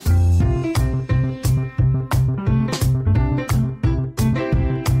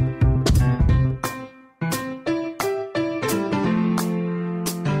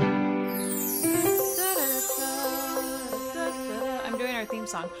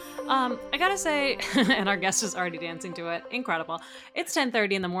I gotta say, and our guest is already dancing to it. Incredible. It's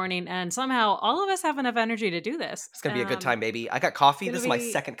 10:30 in the morning, and somehow all of us have enough energy to do this. It's gonna be a good time, baby. I got It's coffee. gonna This is my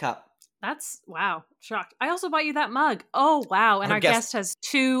be. second cup. That's wow, shocked. I also bought you that mug. Oh wow, and Our our guest has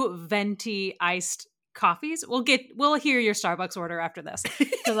 2 venti iced coffees. We'll hear your Starbucks order after this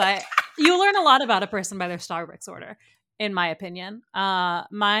because you learn a lot about a person by their Starbucks order, in my opinion.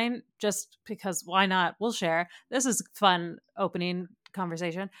 Mine just because why not? We'll share. This is fun opening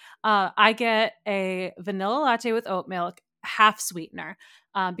conversation. I get a vanilla latte with oat milk, half sweetener,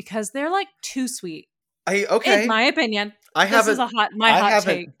 because they're like too sweet. Okay. In my opinion, I this is haven't. my I hot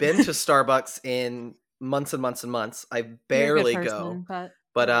haven't take. been to Starbucks in months and months and months. I You're a good barely person, go. but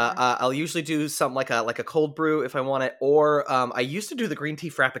But whatever. I'll usually do something like a cold brew if I want it, or I used to do the green tea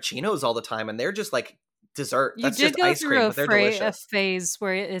frappuccinos all the time, and they're just like dessert. You That's did just go ice cream, through but they're a delicious. phase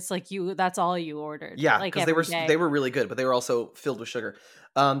where it's like that's all you ordered, Yeah, like because every they day. were really good, but they were also filled with sugar.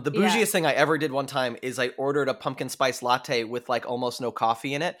 The Yeah. bougiest thing I ever did one time is I ordered a pumpkin spice latte with like almost no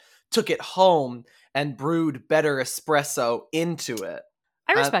coffee in it, took it home and brewed better espresso into it.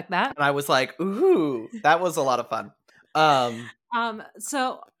 I And, respect that. and I was like, ooh, that was a lot of fun.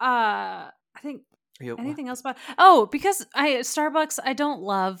 So I think What? anything else about because Starbucks, I don't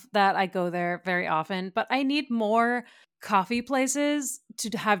love that I go there very often, but I need more coffee places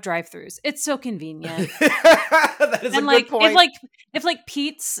to have drive-throughs. It's so convenient. That is a And good point. if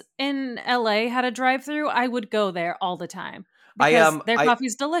Pete's in LA had a drive-through, I would go there all the time I because their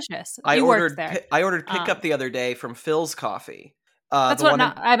coffee's delicious. You worked there. I ordered pickup Um, the other day from Phil's Coffee. that's The what one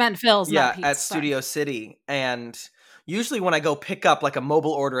in I meant Phil's, not Yeah, Pete's. at Sorry. Studio City. And usually when I go pick up like a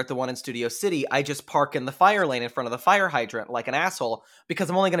mobile order at the one in Studio City, I just park in the fire lane in front of the fire hydrant like an asshole because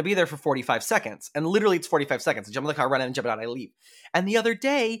I'm only going to be there for 45 seconds. And literally it's 45 seconds. I jump in the car, run in, and jump out, and I leave. And the other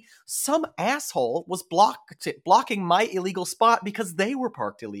day, some asshole was blocking my illegal spot because they were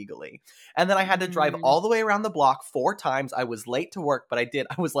parked illegally. And then I had to drive all the way around the block 4 times. I was late to work, but I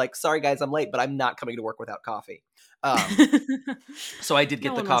was like, sorry guys, I'm late, but I'm not coming to work without coffee. So I did get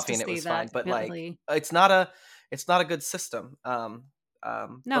No the one wants coffee to and it see was that, fine, but like Billy. it's not a good system. No,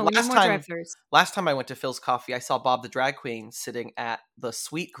 But we need more drive-thrus. last time I went to Phil's Coffee, I saw Bob the drag queen sitting at the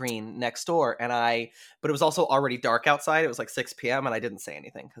Sweet Green next door, but it was also already dark outside. It was like 6 p.m. and I didn't say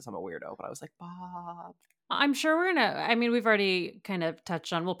anything because I'm a weirdo. But I was like, Bob. I'm sure we've already kind of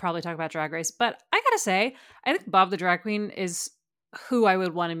touched on, we'll probably talk about Drag Race, but I gotta say, I think Bob the drag queen is who I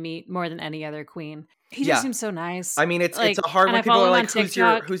would want to meet more than any other queen. He just seems so nice. I mean, it's Like, a hard and when I people follow are him like, on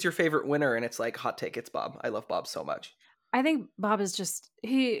TikTok. who's your favorite winner? And it's like, hot take, it's Bob. I love Bob so much. I think Bob is just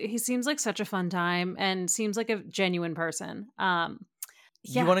he seems like such a fun time and seems like a genuine person.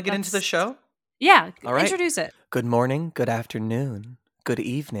 You want to get into the show? Yeah, all right. Introduce it. Good morning, good afternoon, good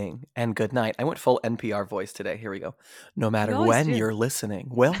evening, and good night. I went full NPR voice today. Here we go. No matter when you're listening,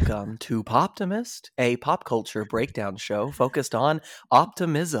 welcome to Poptimist, a pop culture breakdown show focused on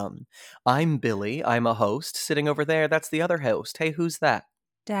optimism. I'm Billy. I'm a host. Sitting over there, that's the other host. Hey, who's that?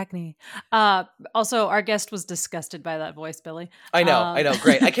 Dagny. Also, our guest was disgusted by that voice, Billy. I know.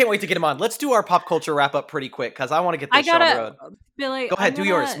 Great. I can't wait to get him on. Let's do our pop culture wrap up pretty quick because I want to get this show on the road. Billy, go ahead, do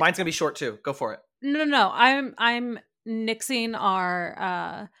yours. Mine's gonna be short too. Go for it. No. I'm nixing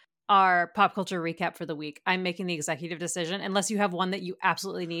our pop culture recap for the week. I'm making the executive decision unless you have one that you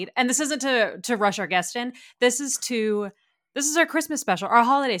absolutely need. And this isn't to rush our guest in. This is our Christmas special, our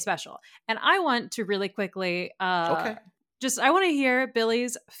holiday special. And I want to really quickly okay. I want to hear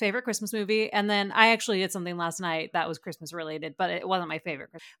Billy's favorite Christmas movie. And then I actually did something last night that was Christmas related, but it wasn't my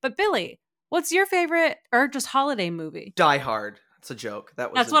favorite. But Billy, what's your favorite or just holiday movie? Die Hard. It's a joke.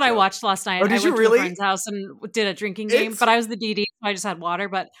 That's what I watched last night. Oh, did I you went really? to a friend's house and did a drinking game, but I was the DD, so I just had water.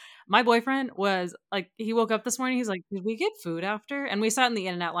 But my boyfriend was like, he woke up this morning, he's like, did we get food after? And we sat in the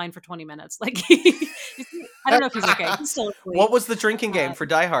In-N-Out line for 20 minutes. Like, I don't know if he's okay. He's still asleep. What was the drinking game for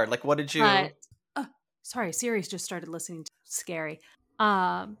Die Hard? Like, what did you... Sorry, Siri's just started listening to Scary.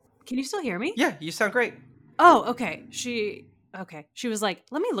 Can you still hear me? Yeah, you sound great. Oh, okay. She was like,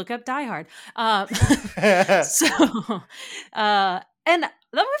 let me look up Die Hard. And that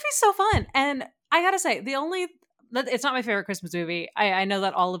movie's so fun. And I gotta say, it's not my favorite Christmas movie. I know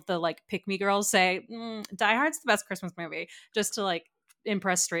that all of the like pick me girls say Die Hard's the best Christmas movie, just to like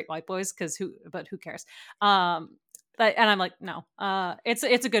impress straight white boys, because who cares? And I'm like, no, it's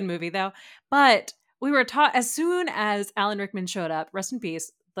a good movie though. But we were taught as soon as Alan Rickman showed up, rest in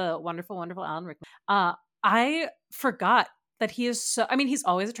peace, the wonderful, wonderful Alan Rickman. I forgot that he is so, I mean, he's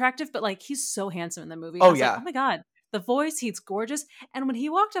always attractive, but like he's so handsome in the movie. Oh, yeah. Like, oh my God, the voice, he's gorgeous. And when he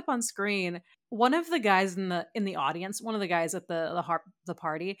walked up on screen, one of the guys in the audience, one of the guys at the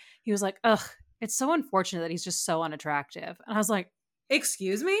party, he was like, ugh, it's so unfortunate that he's just so unattractive. And I was like,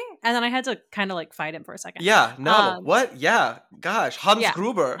 excuse me? And then I had to kind of like fight him for a second. Yeah, no. What? Yeah. Gosh, Hans Yeah.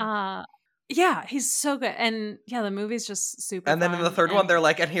 Gruber. Yeah, he's so good. And yeah, the movie's just super And then fun. in the third one, and they're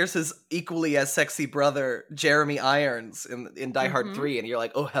like, and here's his equally as sexy brother, Jeremy Irons, in Die Hard Mhm. 3, and you're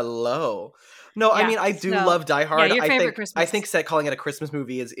like, oh, hello. No, I Yeah, mean, I do so- love Die Hard. yeah, your favorite I Christmas. think calling it a Christmas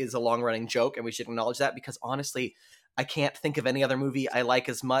movie is a long running joke, and we should acknowledge that because honestly, I can't think of any other movie I like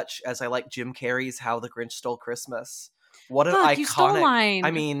as much as I like Jim Carrey's How the Grinch Stole Christmas. What an Look, you stole iconic! mine.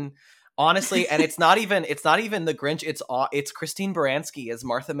 I mean, honestly, and it's not even the Grinch. It's Christine Baranski as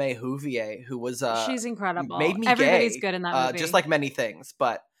Martha May Whovier, who was She's incredible. made me Everybody's gay, good in that movie. just like many things,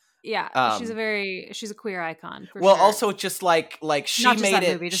 but yeah, she's a queer icon. For well, sure. also just like she Not just made that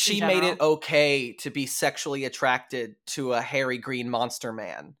it movie, just in she made it general. okay to be sexually attracted to a hairy green monster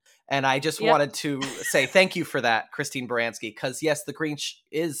man. And I just Yep. wanted to say thank you for that, Christine Baranski, because yes, the Grinch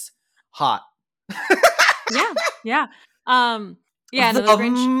is hot. yeah. Yeah, no, the The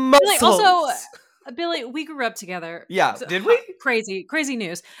Grinch. Billy, also, muscles! Billy, we grew up together. Yeah, So- did we? Crazy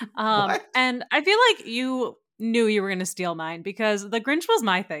news. What? And I feel like you knew you were going to steal mine because the Grinch was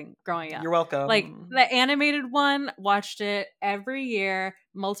my thing growing up. You're welcome. Like the animated one, watched it every year,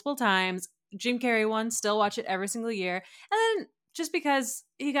 multiple times. Jim Carrey one, still watch it every single year. And then just because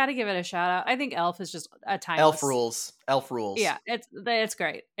you got to give it a shout out, I think Elf is just a timeless. Elf rules. Yeah, it's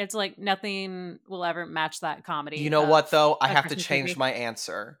great. It's like nothing will ever match that comedy. You know what though? I a have to Christmas change movie. my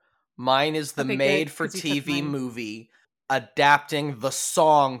answer. Mine is the Okay, good, made for 'cause you took TV mine. movie adapting the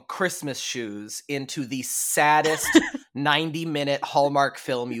song Christmas Shoes into the saddest 90-minute Hallmark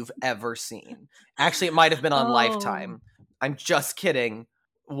film you've ever seen. Actually, it might have been on Oh. Lifetime. I'm just kidding.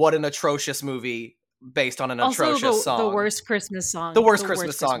 What an atrocious movie based on an Also, atrocious song. the worst Christmas song. The worst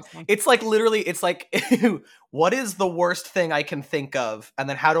Christmas song. It's like literally, it's like, what is the worst thing I can think of? And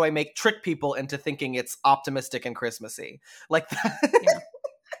then how do I trick people into thinking it's optimistic and Christmassy? Like that.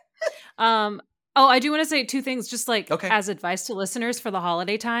 Oh, I do want to say two things, just like Okay. as advice to listeners for the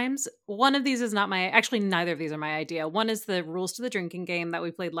holiday times. One of these is not actually, neither of these are my idea. One is the rules to the drinking game that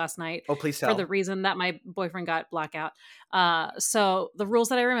we played last night. Oh, please For tell. the reason that my boyfriend got blackout. So the rules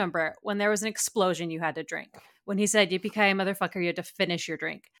that I remember: when there was an explosion, you had to drink. When he said "yippee-ki-yay, motherfucker," you had to finish your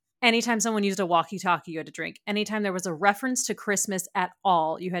drink. Anytime someone used a walkie-talkie, you had to drink. Anytime there was a reference to Christmas at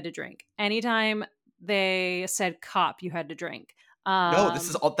all, you had to drink. Anytime they said "cop," you had to drink. No, this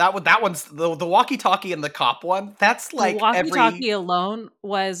is all that one's the walkie-talkie and the cop one. That's like the walkie-talkie alone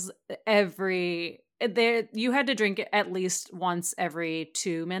was you had to drink it at least once every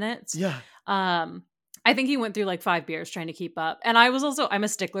 2 minutes. Yeah. I think he went through like 5 beers trying to keep up. And I'm a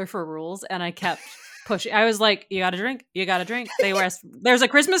stickler for rules, and I kept pushing. I was like, you gotta drink. There's a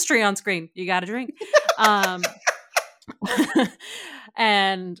Christmas tree on screen. You gotta drink.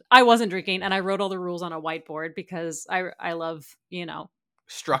 And I wasn't drinking, and I wrote all the rules on a whiteboard because I love,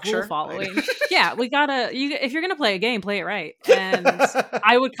 Structure rule following. Yeah, we gotta. If you're gonna play a game, play it right. And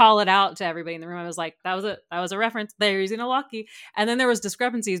I would call it out to everybody in the room. I was like, that was a reference. They're using a walkie, and then there was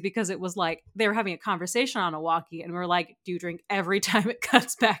discrepancies because it was like they were having a conversation on a walkie, and we were like, do you drink every time it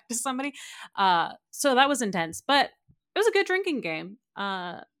cuts back to somebody? So that was intense, but it was a good drinking game.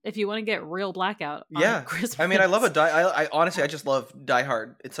 If you want to get real blackout, on Christmas. I mean, I love I honestly, I just love Die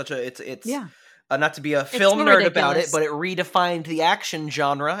Hard. It's such a it's yeah. Not to be a film so nerd about it, ridiculous. but it redefined the action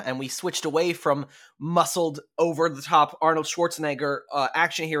genre, and we switched away from muscled, over-the-top Arnold Schwarzenegger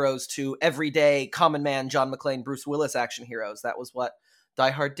action heroes to everyday common man John McClane, Bruce Willis action heroes. That was what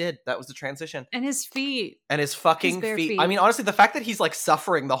Die Hard did. That was the transition. And his feet. And his fucking His bare feet. feet. I mean, honestly, the fact that he's like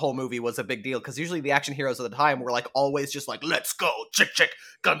suffering the whole movie was a big deal, because usually the action heroes of the time were like always just like, let's go, chick,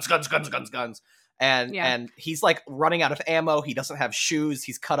 guns. And he's like running out of ammo. He doesn't have shoes.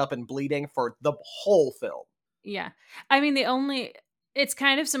 He's cut up and bleeding for the whole film. Yeah. I mean, it's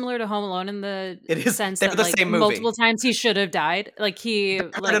kind of similar to Home Alone in the It is. sense They're that the like same movie. multiple times he should have died. Like Die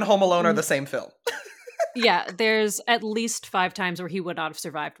Hard and Home Alone are the same film. Yeah, there's at least 5 times where he would not have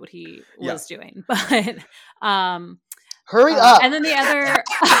survived what he was doing. But Hurry up. and then the other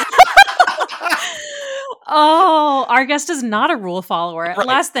Oh, our guest is not a rule follower. Right,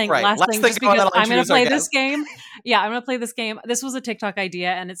 last thing, right. Last thing just going because on, I'm going to introduce our play this guest. game. Yeah, I'm going to play this game. This was a TikTok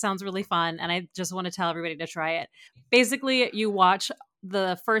idea, and it sounds really fun, and I just want to tell everybody to try it. Basically, you watch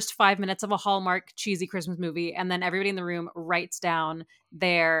the first 5 minutes of a Hallmark cheesy Christmas movie, and then everybody in the room writes down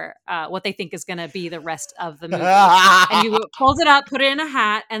their what they think is going to be the rest of the movie. And you fold it up, put it in a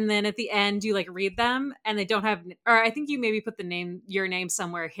hat, and then at the end you like read them, and they don't have, or I think you maybe put your name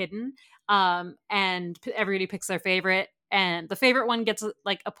somewhere hidden, and everybody picks their favorite, and the favorite one gets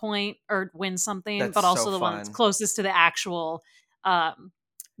like a point or wins something. That's but also so the one that's fun. closest to the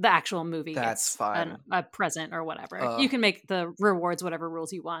the actual movie That's gets fine. a present or whatever. You can make the rewards whatever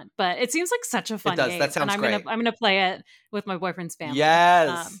rules you want, but it seems like such a fun does. game. That sounds and great. I'm gonna play it with my boyfriend's family.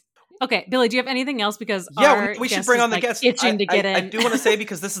 Yes. Okay, Billy, do you have anything else? Because we should bring on the guest. Itching to get in. I do want to say,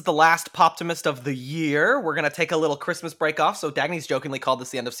 because this is the last Poptimist of the year, we're going to take a little Christmas break off. So Dagny's jokingly called this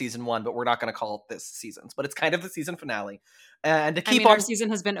the end of season 1, but we're not going to call it this season's. But it's kind of the season finale. And to keep our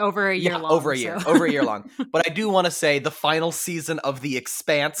season has been over a year long. Over a year long. But I do want to say the final season of The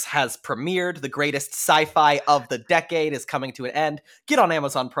Expanse has premiered. The greatest sci-fi of the decade is coming to an end. Get on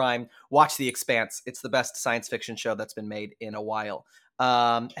Amazon Prime. Watch The Expanse. It's the best science fiction show that's been made in a while.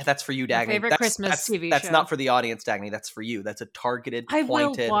 And that's for you, Dagny. Favorite Christmas TV show. That's not for the audience, Dagny. That's for you. That's a targeted, pointed. I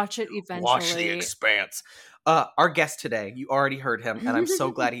will watch it eventually. Watch The Expanse. Our guest today, you already heard him, and I'm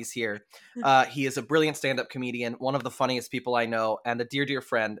so glad he's here. He is a brilliant stand-up comedian, one of the funniest people I know, and a dear, dear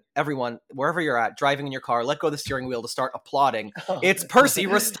friend. Everyone, wherever you're at, driving in your car, let go of the steering wheel to start applauding. It's Percy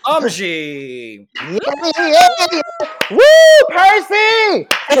Rustamji! Yeah. Woo, Percy!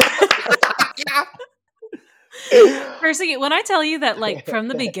 Percy, when I tell you that, like, from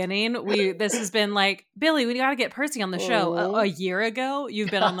the beginning, this has been like, Billy, we got to get Percy on the show. A year ago, you've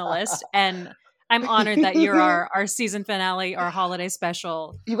been on the list, and I'm honored that you're our season finale, our holiday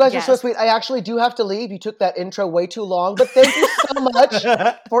special. You guys are so sweet. I actually do have to leave. You took that intro way too long, but thank you so much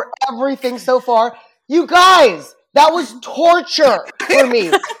for everything so far. You guys, that was torture for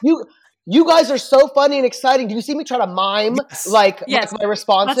me. You guys are so funny and exciting. Do you see me try to mime my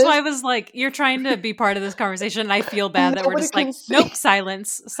responses? That's why I was like, you're trying to be part of this conversation, and I feel bad that we're just like, nope,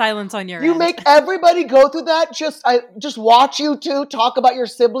 silence on your end. You make everybody go through that. I just watch you two talk about your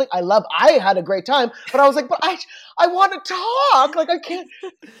sibling. I had a great time, but I was like, but I want to talk. Like, I can't.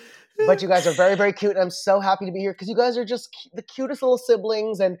 But you guys are very, very cute, and I'm so happy to be here because you guys are just the cutest little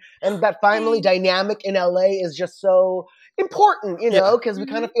siblings, and that family dynamic in LA is just so important, because we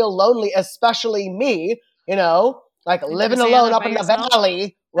kind of feel lonely, especially me, like living alone up in the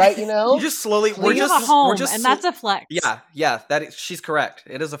valley, right? You just slowly, we're just, and that's a flex. Yeah, she's correct.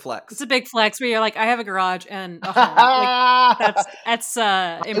 It is a flex. It's a big flex where you're like, I have a garage and a home. Like, that's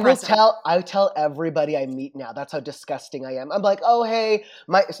impressive. I tell everybody I meet now. That's how disgusting I am. I'm like, oh hey,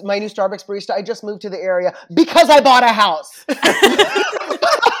 my new Starbucks barista. I just moved to the area because I bought a house.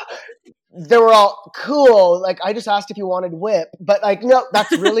 They were all cool. Like, I just asked if you wanted whip, but like, no,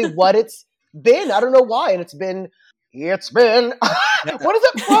 that's really what it's been. I don't know why, and it's been. What is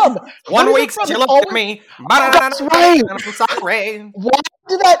it from? 1 week still up to me. That's right. I'm sorry. Why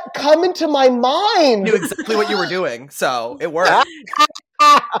did that come into my mind? I knew exactly what you were doing, so it worked.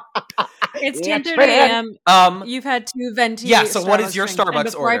 It's 10:30 a.m. You've had 2 venti. Yeah, so what is your Starbucks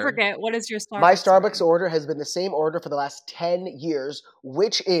before order? I forget, what is your Starbucks My Starbucks order has been the same order for the last 10 years,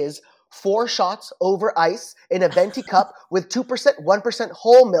 which is 4 shots over ice in a venti cup with 2%, 1%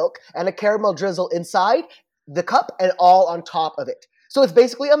 whole milk and a caramel drizzle inside the cup and all on top of it. So it's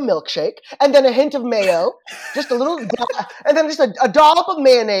basically a milkshake, and then a hint of mayo, just a little, and then just a dollop of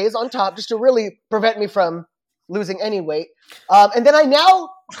mayonnaise on top, just to really prevent me from losing any weight. And then I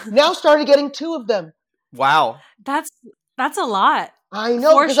now started getting 2 of them. Wow, that's a lot. I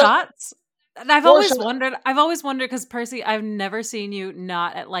know. 4 shots. I've always wondered because Percy, I've never seen you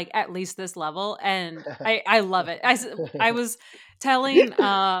not at least this level, and I love it. I was telling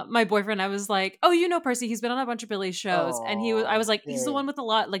my boyfriend, I was like, oh, Percy, he's been on a bunch of Billy's shows, and I was like, he's the one with a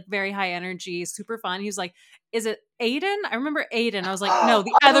lot, like, very high energy, super fun. He was like, is it Aiden? I remember Aiden. I was like, no,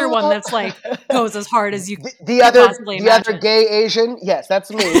 the other one that's like goes as hard as you the other gay Asian. Yes, that's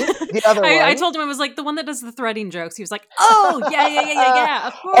me. The other one. I told him, I was like, the one that does the threading jokes. He was like, oh yeah,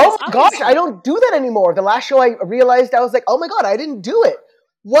 of course. Oh my gosh, I don't do that anymore. The last show I realized, I was like, oh my god, I didn't do it.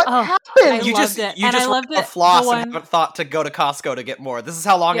 What happened? You just run a floss and haven't thought to go to Costco to get more. This is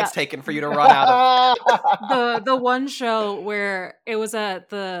how long it's taken for you to run out of the one show where it was at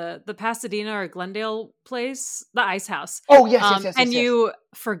the Pasadena or Glendale place, the Ice House. Oh yes. And you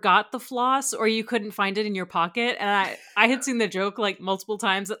forgot the floss, or you couldn't find it in your pocket, and I had seen the joke like multiple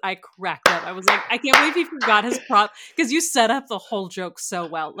times that I cracked up. I was like, I can't believe he forgot his prop, because you set up the whole joke so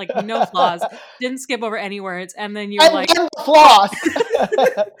well, like no flaws, didn't skip over any words, and then you were like, floss.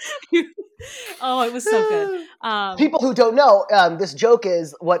 Oh, it was so good. People who don't know, this joke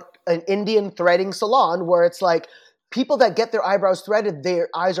is what an Indian threading salon, where it's like, people that get their eyebrows threaded, their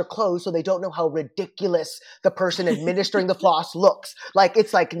eyes are closed, so they don't know how ridiculous the person administering the floss looks. Like,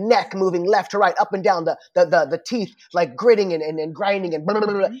 it's like neck moving left to right, up and down, the teeth like gritting and grinding and blah, blah,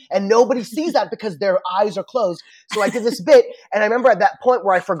 blah, blah. And nobody sees that because their eyes are closed. So I did this bit, and I remember at that point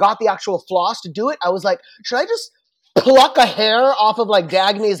where I forgot the actual floss to do it, I was like, should I just pluck a hair off of like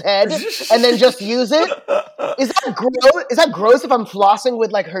Dagny's head and then just use it? Is that gross? Is that gross if I'm flossing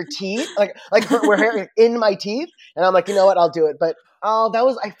with like her teeth, like her hair in my teeth? And I'm like, you know what? I'll do it. But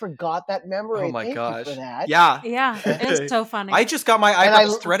I forgot that memory. Oh my Thank gosh. you for that. Yeah. Yeah, it is so funny. I just got my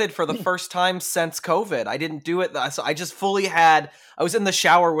eyebrows threaded for the first time since COVID. I didn't do it. So I just fully I was in the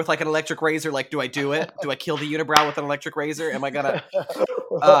shower with like an electric razor. Like, do I do it? Do I kill the unibrow with an electric razor? Am I gonna?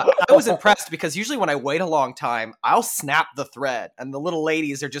 I was impressed because usually when I wait a long time, I'll snap the thread, and the little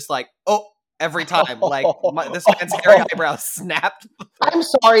ladies are just like, oh. Every time, like this man's hairy eyebrows snapped. I'm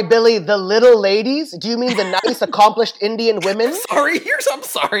sorry, Billy. The little ladies? Do you mean the nice, accomplished Indian women? I'm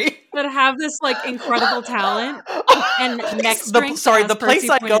sorry. That have this like incredible talent. And next drink, the place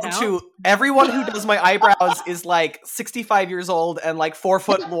I go to, everyone who does my eyebrows is like 65 years old and like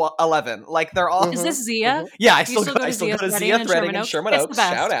 4'11". Like they're all. Is this Zia? Yeah, I still go to Zia Threading in Sherman Oaks.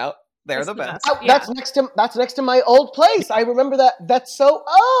 Shout out. They're the best. That's next to my old place. I remember that. That's so.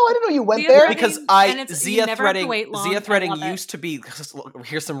 Oh, I didn't know you went there. Because Zia Threading used to be.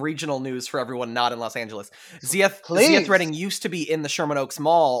 Here's some regional news for everyone not in Los Angeles. Zia Threading used to be in the Sherman Oaks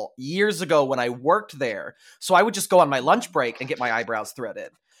Mall years ago when I worked there. So I would just go on my lunch break and get my eyebrows threaded.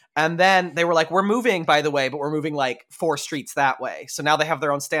 And then they were like, we're moving, by the way, but we're moving like 4 streets that way. So now they have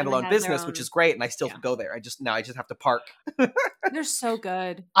their own standalone business, which is great. And I still go there. I just have to park. They're so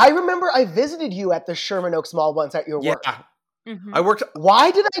good. I remember I visited you at the Sherman Oaks Mall once at your work. Mm-hmm. I worked. Why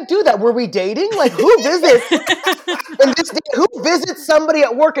did I do that? Were we dating? Like, who visits? Who visits somebody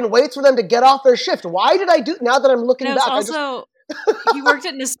at work and waits for them to get off their shift? Why did I do? Now that I'm looking back, also he worked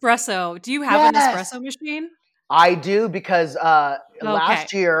at Nespresso. Do you have an Nespresso machine? I do because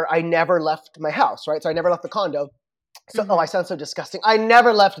last year I never left my house, right? So I never left the condo. So, I sound so disgusting. I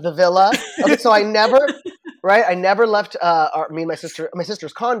never left the villa. Okay, so I never left me and my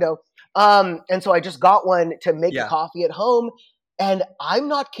sister's condo. And so I just got one to make the coffee at home. And I'm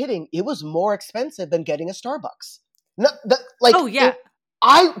not kidding. It was more expensive than getting a Starbucks.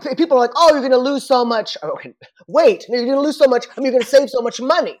 People are like, oh, you're going to lose so much. Okay, wait, you're going to lose so much. I mean, you're going to save so much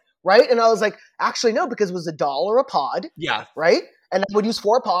money. Right? And I was like, actually, no, because it was $1 a pod. Yeah. Right? And I would use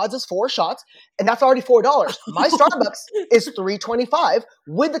 4 pods as 4 shots. And that's already $4. My Starbucks is $3.25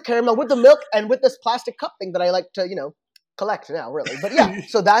 with the caramel, with the milk, and with this plastic cup thing that I like to, collect now, really. But yeah,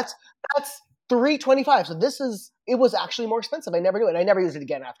 so that's $3.25. So it was actually more expensive. I never knew it. I never used it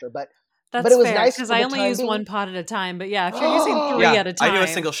again after. But it was fair, nice because I only use 1 pod at a time. But yeah, if you're using 3 at a time. I do a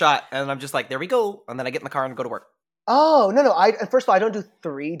single shot and I'm just like, there we go. And then I get in the car and go to work. Oh, no. First of all, I don't do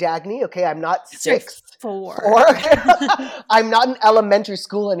 3, Dagny. Okay, I'm not 6. 4. I'm not in elementary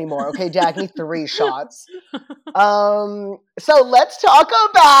school anymore. Okay, Dagny, 3 shots. So let's talk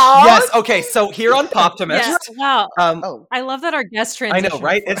about. Yes. Okay. So here on Poptimist. Yeah, wow. I love that our guest transition. I know,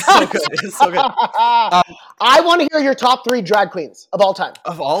 right? It's so good. It's so good. I want to hear your top 3 drag queens of all time.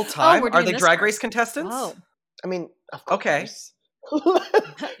 Of all time? Are they Drag Race contestants? Oh. I mean, of course. Okay.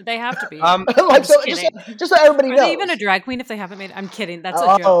 They have to be. Just so everybody knows. Are they even a drag queen if they haven't made? I'm kidding. That's a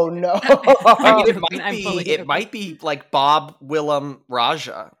joke. Oh no! It might be like Bob, Willem,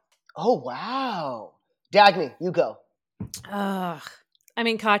 Raja. Oh wow, Dagny, you go. Ugh. I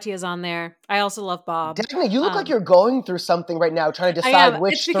mean, Katya's on there. I also love Bob. Dagny, you look like you're going through something right now, trying to decide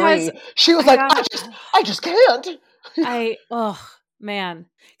which 3. She was I just can't. Man,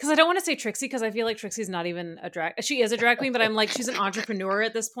 because I don't want to say Trixie because I feel like Trixie's not even a drag. She is a drag queen, but I'm like, she's an entrepreneur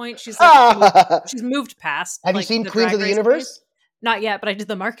at this point. She's like, she's moved past. Have you seen Queens of the Universe? Not yet, but I did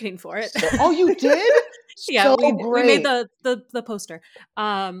the marketing for it. Oh, you did? Yeah, we made the poster.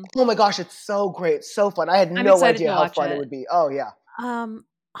 Oh my gosh, it's so great, so fun. I had no idea how fun it would be. Oh yeah.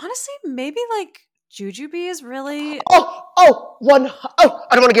 Honestly, maybe like Jujubee is really. I don't want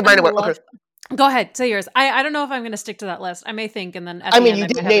to give mine away. Okay. Go ahead, say yours. I don't know if I'm going to stick to that list. I may think, and then you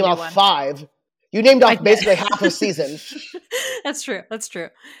did name off 5. You named off basically half a season. That's true. Who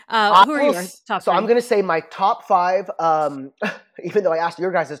are your top 3? So I'm going to say my top 5, even though I asked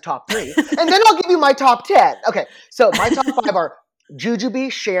your guys' top 3, and then I'll give you my top 10. Okay, so my top 5 are Jujubee,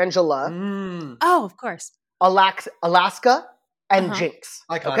 Shangela, oh, of course, Alaska, and Jinx.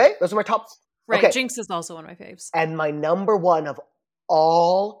 Iconic. Okay, those are my top. Right, okay. Jinx is also one of my faves. And my number 1 of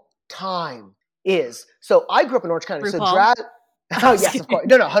all time is, so I grew up in Orange County. RuPaul. So drag. Oh yes, of course.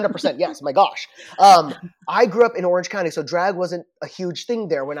 No, 100%. Yes, my gosh. I grew up in Orange County, so drag wasn't a huge thing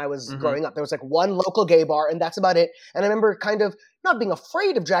there when I was growing up. There was like one local gay bar, and that's about it. And I remember kind of not being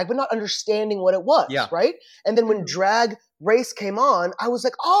afraid of drag, but not understanding what it was. Yeah. Right. And then when Drag Race came on, I was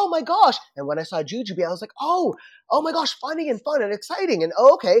like, oh my gosh. And when I saw Jujubee, I was like, oh my gosh, funny and fun and exciting, and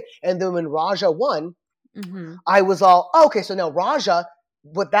okay. And then when Raja won, I was all okay. So now Raja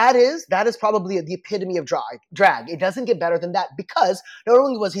what that is probably the epitome of drag. It doesn't get better than that, because not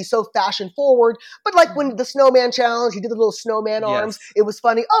only was he so fashion forward, but like when the snowman challenge, he did the little snowman arms. It was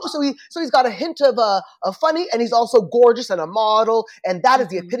funny. Oh, so he's got a hint of funny, and he's also gorgeous and a model, and that is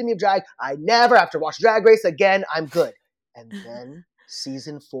the epitome of drag. I never have to watch Drag Race again. I'm good. And then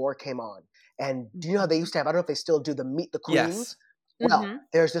season 4 came on. And do you know how they used to have, I don't know if they still do, the Meet the Queens? Yes. Well,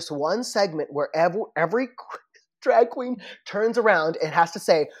 there's this one segment where every drag queen turns around and has to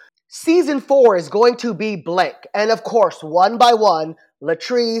say, season 4 is going to be blank. And of course, one by one,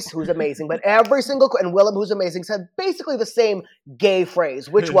 Latrice, who's amazing, but every single, and Willem, who's amazing, said basically the same gay phrase,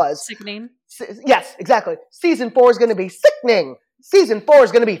 which was... Sickening. Yes, exactly. Season 4 is going to be sickening. Season 4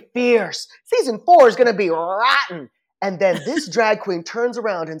 is going to be fierce. Season 4 is going to be rotten. And then this drag queen turns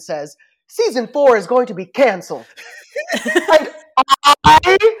around and says, season 4 is going to be canceled.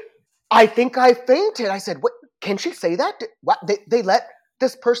 And I think I fainted. I said, "What? Can she say that? What? They let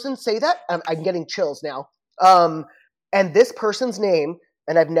this person say that?" I'm getting chills now. And this person's name,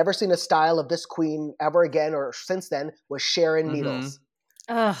 and I've never seen a style of this queen ever again or since then, was Sharon Needles.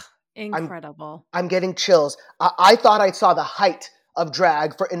 Ugh, incredible. I'm getting chills. I thought I saw the height of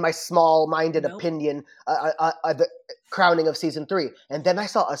drag in my small-minded opinion, the crowning of season 3. And then I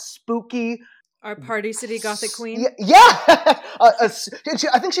saw a spooky... Our Party City Gothic queen? Yeah.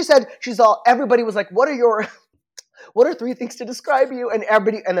 I think she said, everybody was like, what are 3 things to describe you? And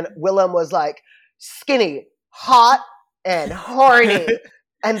then Willem was like, skinny, hot, and horny.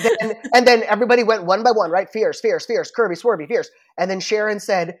 And then everybody went one by one, right? Fierce, curvy, swervy, fierce. And then Sharon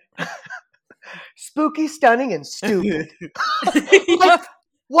said, spooky, stunning, and stupid. Like,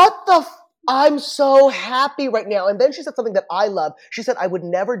 what the I'm so happy right now. And then she said something that I love. She said, I would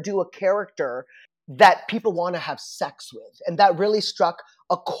never do a character that people want to have sex with. And that really struck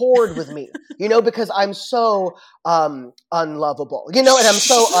a chord with me, because I'm so unlovable, and I'm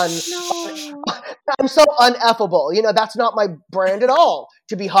so I'm so uneffable. That's not my brand at all,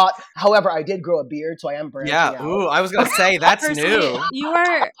 to be hot. However, I did grow a beard, so I am branching out. Ooh, I was going to say, that's new.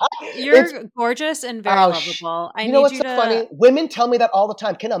 You're gorgeous and very lovable. You know what's so funny? Women tell me that all the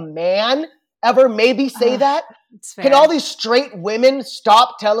time. Can a man ever maybe say that? Can all these straight women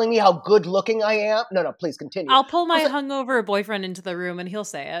stop telling me how good looking I am? No, please continue. I'll pull my hungover boyfriend into the room and he'll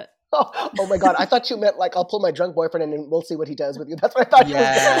say it. Oh my God. I thought you meant like I'll pull my drunk boyfriend in and we'll see what he does with you. That's what I thought you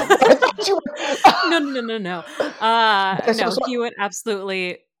were. No. No, he would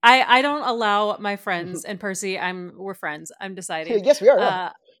absolutely. I don't allow my friends, and Percy, we're friends. I'm deciding. Yes, we are.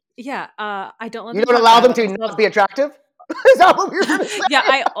 I don't let You don't allow them to not be attractive? Is that what we were going to say? Yeah,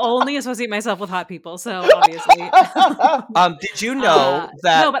 I only associate myself with hot people, so obviously. Did you know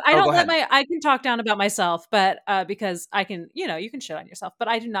that? No, but I don't I can talk down about myself, but because I can, you can shit on yourself, but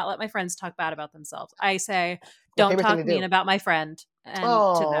I do not let my friends talk bad about themselves. I say, don't talk mean about my friend and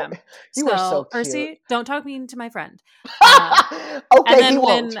to them. You are so cute. Percy, don't talk mean to my friend. Okay, and then he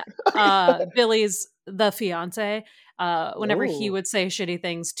won't. When Billy's the fiance, whenever he would say shitty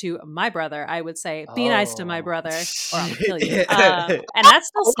things to my brother, I would say, be nice to my brother or I'll kill you. And that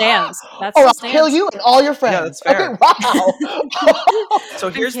still stands. I'll kill you and all your friends. Yeah, that's fair. Okay, wow. So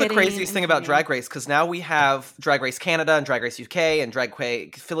here's the craziest thing about Drag Race, because now we have Drag Race Canada and Drag Race UK and Drag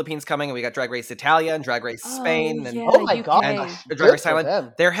Race Philippines coming, and we got Drag Race Italia and Drag Race Spain and my God, and Drag Race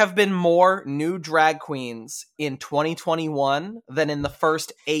Thailand. There have been more new drag queens in 2021 than in the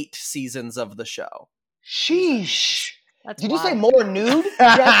first 8 seasons of the show. Sheesh. That's Did wild. you say more nude?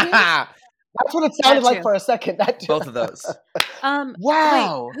 That's what it sounded like for a second. Both of those.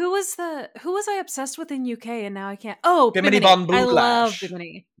 Wow. Wait, who was I obsessed with in UK and now I can't? Oh, Bimini Bon Boulash. I love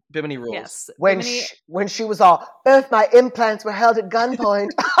Bimini. Bimini rules. Yes. When she was all, both my implants were held at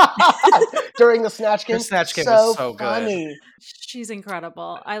gunpoint during the Snatch Game. Her Snatch Game was so funny. good. She's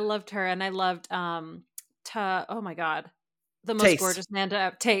incredible. I loved her, and I loved oh my God. The most Taste. gorgeous man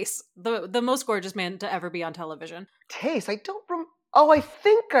to Taste. The most gorgeous man to ever be on television. Taste. I don't I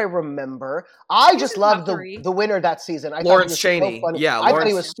think I remember. I just loved the winner that season. Lawrence Chaney. So funny. Yeah, I thought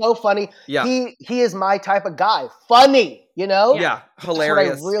he was so funny. Yeah. He is my type of guy. Funny, Yeah,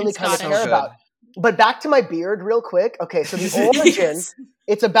 hilarious. That's what I really kind of care about. But back to my beard real quick. Okay, so the origin,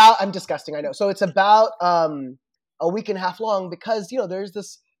 it's about, I'm disgusting, I know. So it's about a week and a half long because, there's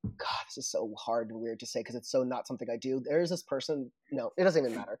this, God, this is so hard and weird to say because it's so not something I do. There's this person, no, it doesn't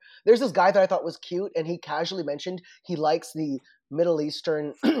even matter. There's this guy that I thought was cute and he casually mentioned he likes the Middle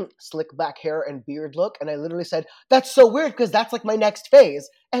Eastern slick back hair and beard look. And I literally said, that's so weird because that's like my next phase.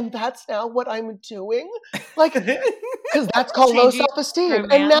 And that's now what I'm doing. Like, because that's called low self-esteem.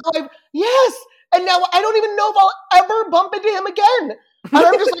 And now yes, And now I don't even know if I'll ever bump into him again. And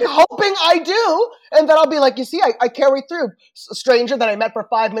I'm just like hoping I do. And then I'll be like, you see, I carried through. A stranger that I met for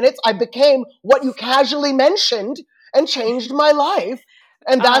 5 minutes, I became what you casually mentioned and changed my life.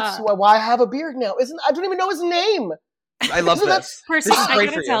 And that's why I have a beard now. I don't even know his name. I love this. Percy, This is I great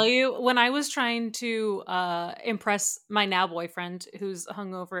gotta for tell you, when I was trying to impress my now boyfriend, who's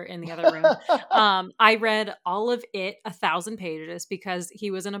hungover in the other room, I read all of it, 1,000 pages, because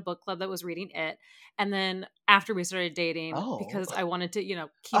he was in a book club that was reading it. And then after we started dating, because I wanted to, keep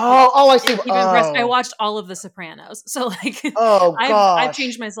I see. keep impressed, I watched all of The Sopranos. So like, I've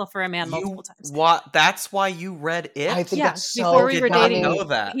changed myself for a man multiple times. That's why you read it? I think that's so before we were dating, know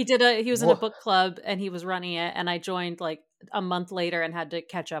that. He was in a book club and he was running it, and I joined like a month later and had to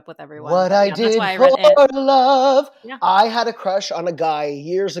catch up with everyone. What I did for love. Yeah. I had a crush on a guy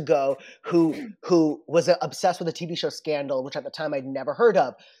years ago who was obsessed with the TV show Scandal, which at the time I'd never heard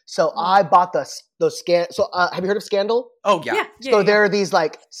of. So I bought those Scandal. So have you heard of Scandal? Oh yeah. So there are these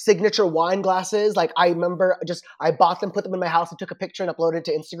like signature wine glasses. Like I remember I bought them, put them in my house, and took a picture and uploaded it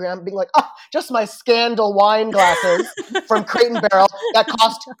to Instagram, being like, just my Scandal wine glasses from Crate and Barrel that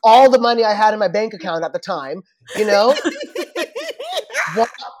cost all the money I had in my bank account at the time.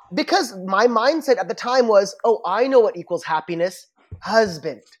 Because my mindset at the time was, I know what equals happiness.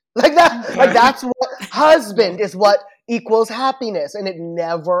 Husband. Like that. Like that's what husband is what equals happiness. And it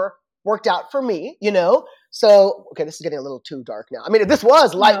never worked out for me, So, okay, this is getting a little too dark now. I mean, this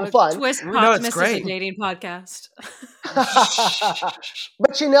was light and fun. Twist Optimus is a dating podcast.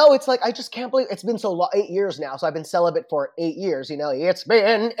 But it's like, I just can't believe it's been so long, 8 years now. So I've been celibate for 8 years, It's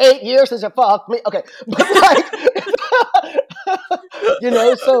been 8 years since you fucked me. Okay. But like,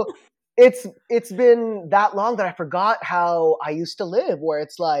 so it's been that long that I forgot how I used to live, where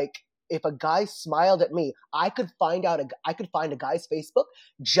it's like, if a guy smiled at me, I could find a guy's Facebook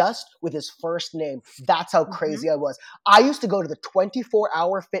just with his first name. That's how crazy I was. I used to go to the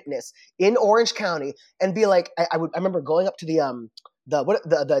 24-hour fitness in Orange County and be like, I remember going up to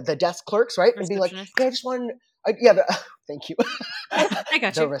the desk clerks, right, and being like, "Hey, I just wanted." Thank you. I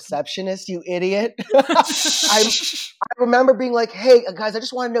got you. The receptionist, you idiot. I remember being like, "Hey guys, I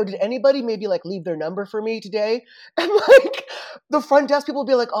just want to know, did anybody maybe like leave their number for me today?" And like the front desk people would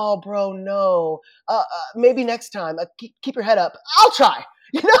be like, "Oh, bro, no. Maybe next time. Keep your head up. I'll try."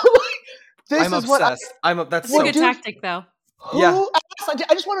 This I'm is obsessed. That's so good tactic, though. I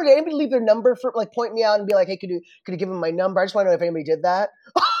just wanted anybody to leave their number for like point me out and be like, "Hey, could you give them my number?" I just want to know if anybody did that.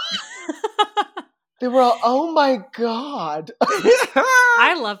 They were all, oh my God.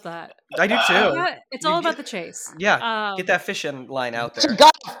 I love that. I do too. It's all about the chase. Yeah. Get that fishing line out there. You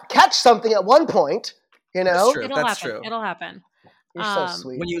got to catch something at one point, That's true. It'll happen. You're so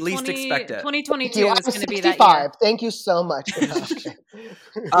sweet. When you least expect it. 2022 is going to be that year. Thank you so much. Okay.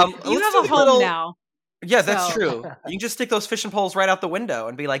 You have a home now. Yeah, that's true. You can just stick those fishing poles right out the window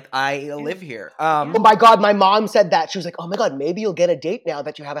and be like, I live here. Oh my God, my mom said that. She was like, oh my God, maybe you'll get a date now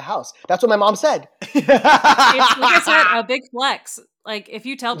that you have a house. That's what my mom said. It's, like I said, a big flex. Like, if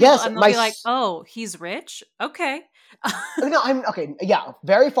you tell people and they'll be like, oh, he's rich? Okay. No, I'm, okay, yeah,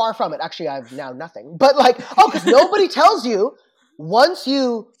 very far from it. Actually, I have now nothing. But like, because nobody tells you, once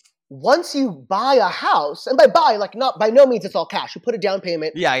you buy a house, and by buy, like not by no means it's all cash. You put a down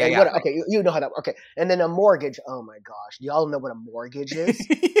payment. Yeah. Okay, you know how that works. Okay, and then a mortgage. Oh my gosh, do y'all know what a mortgage is?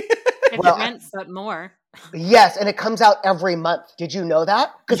 It's rent, but more. Yes, and it comes out every month. Did you know that?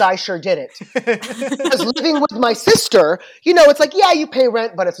 Because I sure didn't. Because living with my sister, it's like, yeah, you pay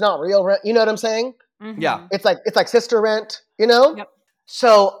rent, but it's not real rent. You know what I'm saying? Mm-hmm. Yeah. It's like sister rent. Yep.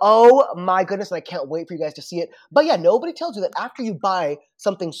 So, oh my goodness, and I can't wait for you guys to see it. But yeah, nobody tells you that after you buy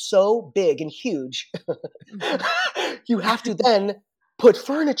something so big and huge, you have to then put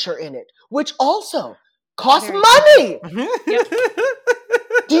furniture in it, which also costs money. Yep.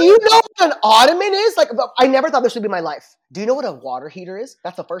 Do you know what an ottoman is? Like, I never thought this would be my life. Do you know what a water heater is?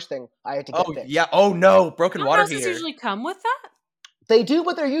 That's the first thing I had to get fixed. Yeah. Oh no, broken water heater. Does usually come with that? They do,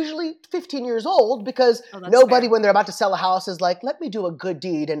 but they're usually 15 years old because nobody, when they're about to sell a house, is like, let me do a good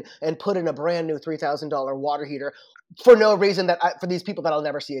deed and put in a brand new $3,000 water heater for no reason for these people that I'll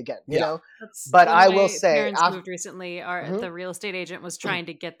never see again. You know? But I will say, parents moved recently. The real estate agent was trying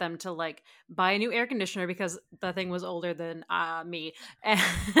to get them to like buy a new air conditioner because the thing was older than me. And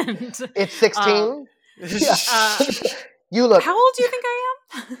it's 16. You look. How old do you think I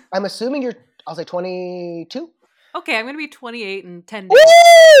am? I'm assuming I'll say 22. Okay, I'm going to be 28 in 10 days.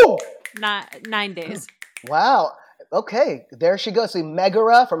 Woo! 9 days. Wow. Okay, there she goes. See,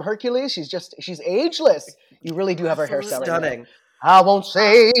 Megara from Hercules, she's ageless. You really do have her hair stunning. I won't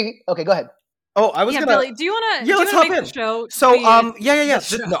say. Okay, go ahead. Oh, I was Yeah, gonna. Billy, do you want to? Yeah, let's hop make in. The show So, be yeah. the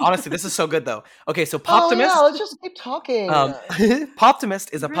show? No, honestly, this is so good though. Okay, so Oh Poptimist. yeah, let's just keep talking.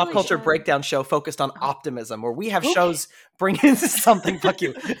 Poptimist is a pop Really culture should. breakdown show focused on optimism, where we have Who shows bring in something. Fuck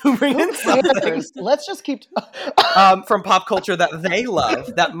you. Who bring Who in something cares? Let's just keep. from pop culture that they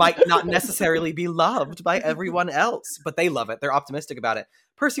love that might not necessarily be loved by everyone else, but they love it. They're optimistic about it.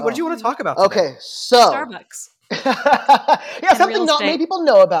 Percy, what did you want to talk about today? Okay, so Starbucks. yeah, something real not estate. many people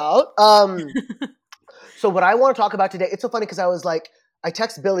know about. So what I want to talk about today, it's so funny because I was like, I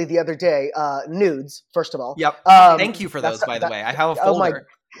texted Billy the other day, nudes, first of all. Yep. Thank you for that's- those, by the that- way. I have a Oh my folder.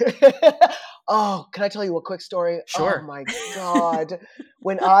 Oh, can I tell you a quick story? Sure. Oh my god.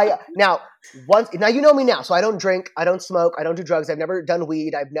 Now you know me now, so I don't drink, I don't smoke, I don't do drugs, I've never done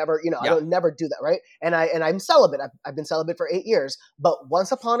weed, I've never, I don't never do that, right? And I'm celibate. I've been celibate for 8 years, but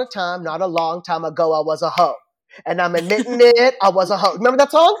once upon a time, not a long time ago, I was a hoe. And I'm admitting it, I was a hoe. Remember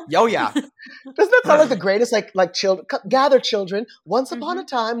that song? Oh yeah. Doesn't that sound like the greatest, like children, gather children, once upon a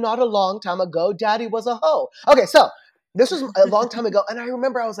time, not a long time ago, daddy was a hoe. Okay, so this was a long time ago, and I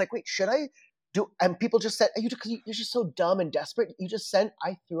remember I was like, wait, should I do, and people just said, you're just so dumb and desperate, you just sent,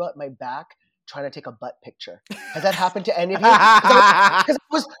 I threw out my back trying to take a butt picture. Has that happened to any of you?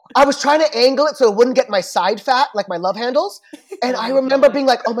 Because I was trying to angle it so it wouldn't get my side fat, like my love handles, and I remember being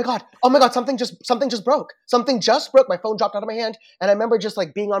like, oh my god, something just broke. Something just broke. My phone dropped out of my hand, and I remember just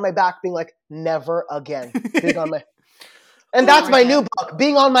like being on my back, being like, never again. Being on my, and that's my new book,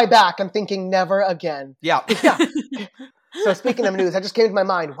 Being on My Back. I'm thinking, never again. Yeah. Yeah. So speaking of news, I just came to my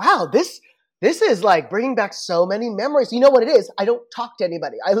mind, wow, this is like bringing back so many memories. You know what it is? I don't talk to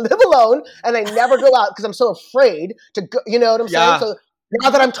anybody. I live alone, and I never go out because I'm so afraid to go, you know what I'm saying? So now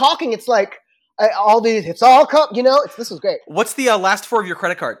that I'm talking, it's like, this is great. What's the last four of your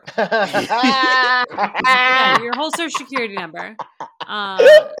credit card? Yeah, your whole social security number.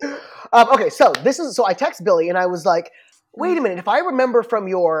 Okay, so I text Billy and I was like, wait a minute, if I remember from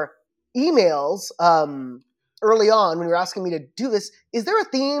your emails early on when you were asking me to do this, is there a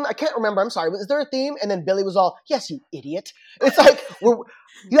theme? I can't remember, I'm sorry, but is there a theme? And then Billy was all, yes, you idiot. It's like,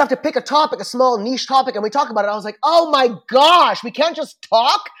 you have to pick a topic, a small niche topic, and we talk about it. I was like, oh my gosh, we can't just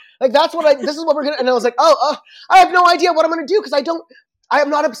talk? Like, this is what we're going to, and I was like, I have no idea what I'm going to do because I am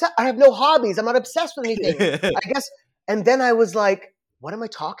not obsessed. I have no hobbies. I'm not obsessed with anything, I guess. And then I was like, what am I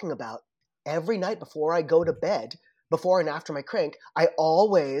talking about? Every night before I go to bed, before and after my crank, I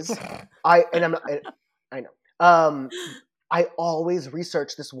always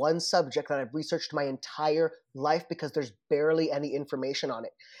research this one subject that I've researched my entire life because there's barely any information on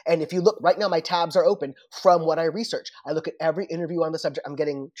it. And if you look right now, my tabs are open from what I research. I look at every interview on the subject. I'm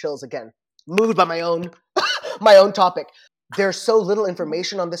getting chills again, moved by my own topic. There's so little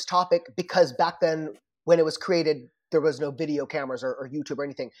information on this topic because back then when it was created, there was no video cameras or YouTube or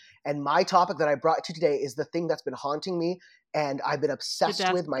anything. And my topic that I brought to today is the thing that's been haunting me and I've been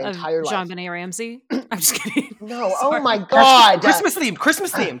obsessed with my entire life. JonBenet Ramsey? I'm just kidding. No, oh my god. Christmas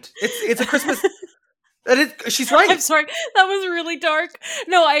themed. It's a Christmas. She's right. I'm sorry. That was really dark.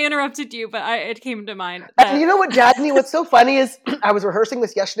 No, I interrupted you, but it came to mind. And you know what, Dadney, what's so funny is I was rehearsing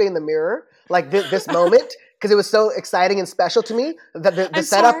this yesterday in the mirror, like this moment, because it was so exciting and special to me, the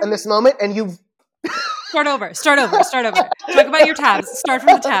setup and this moment, and you... Start over. Talk about your tabs. Start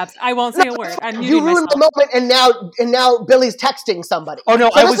from the tabs. I won't say a word. I'm you ruined the moment, and now Billy's texting somebody. Oh no,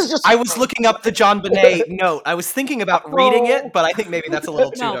 so I was looking up the JonBenet note. I was thinking about reading it, but I think maybe that's a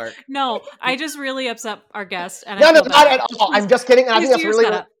little too dark. No, I just really upset our guest. And not at all. I'm just kidding. And I think that's really.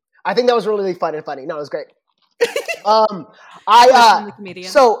 Setup. I think that was really fun and funny. No, it was great.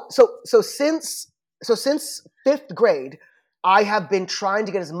 So since 5th grade, I have been trying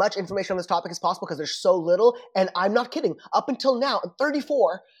to get as much information on this topic as possible because there's so little, and I'm not kidding. Up until now, I'm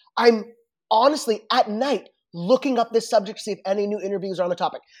 34, I'm honestly at night looking up this subject to see if any new interviews are on the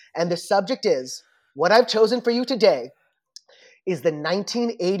topic. And the subject is, what I've chosen for you today is the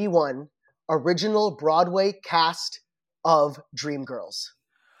 1981 original Broadway cast of Dreamgirls.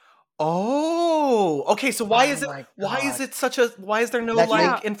 Oh, okay. So why is there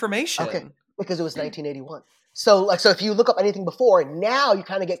no information? Okay, because it was 1981. So if you look up anything before, now you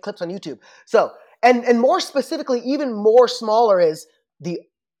kind of get clips on YouTube. So, and more specifically, even more smaller is the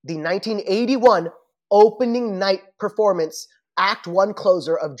 1981 opening night performance, Act 1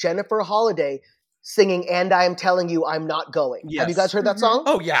 closer of Jennifer Holliday singing "And I Am Telling You I'm Not Going." Yes. Have you guys heard that song?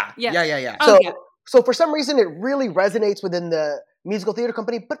 Oh yeah. Yeah. So for some reason, it really resonates within the musical theater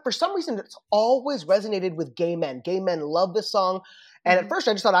company, but for some reason, it's always resonated with gay men. Gay men love this song. And at first,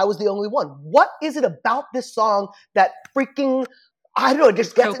 I just thought I was the only one. What is it about this song that freaking, I don't know, it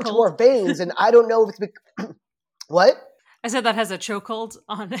just gets into our veins, and I don't know if it's... What? I said that has a chokehold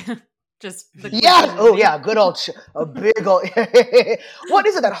on it. Just the Yeah. Oh, yeah. Good old, a big old. What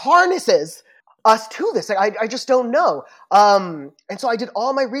is it that harnesses us to this? I just don't know. And so I did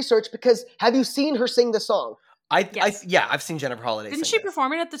all my research because have you seen her sing the song? Yes. Yeah, I've seen Jennifer Holliday. Didn't sing she this.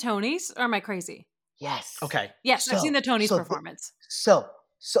 perform it at the Tonys? Or am I crazy? Yes. Okay. Yes, I've seen the Tonys so performance.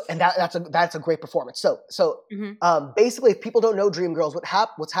 And that's a great performance. So Mhm. basically, if people don't know Dreamgirls,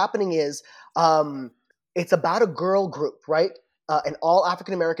 what's happening is it's about a girl group, right? An all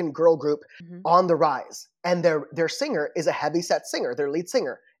African American girl group Mhm. on the rise, and their singer is a heavyset singer, their lead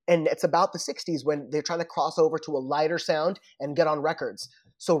singer, and it's about the '60s when they're trying to cross over to a lighter sound and get on records.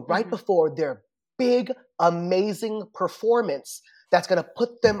 So right Mhm. before their big, amazing performance that's going to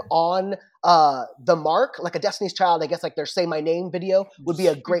put them on the mark, like a Destiny's Child, I guess, like their "Say My Name" video would be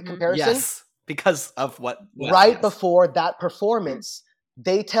a great Mhm. comparison. Yes, because of what. Right yes. before that performance,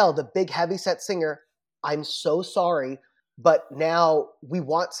 they tell the big heavyset singer, "I'm so sorry, but now we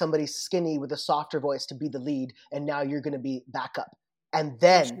want somebody skinny with a softer voice to be the lead, and now you're going to be backup." And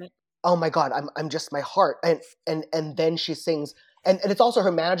then, oh my God, I'm just my heart. And then she sings, and it's also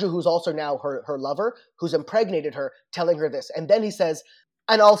her manager, who's also now her lover, who's impregnated her, telling her this. And then he says,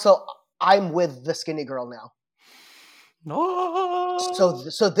 and also, I'm with the skinny girl now. No.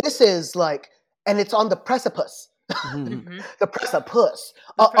 So this is like, and it's on the precipice, Mhm. the precipice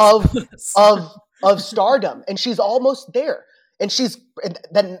The of stardom, and she's almost there. And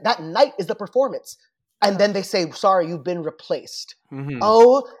then that night is the performance, and then they say, "Sorry, you've been replaced." Mhm.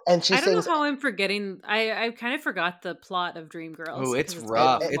 Oh, and she I don't sings. know how I'm forgetting. I kind of forgot the plot of Dreamgirls. Ooh, it's because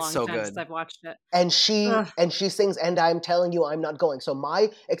rough. been a It's long so time good. since I've watched it. And she Ugh. sings, "And I'm telling you, I'm not going." So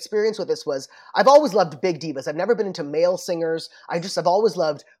my experience with this was, I've always loved big divas. I've never been into male singers. I've always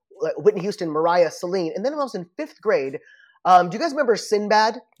loved like, Whitney Houston, Mariah, Celine. And then when I was in 5th grade, do you guys remember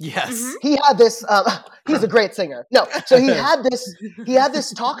Sinbad? Yes. Mhm. He had this. He's a great singer. No, so he had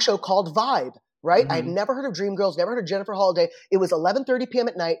this talk show called Vibe. Right? Mhm. I'd never heard of Dreamgirls, never heard of Jennifer Holliday. It was 11:30 p.m.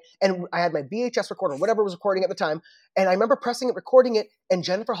 at night, and I had my VHS recorder, whatever was recording at the time, and I remember pressing it, recording it, and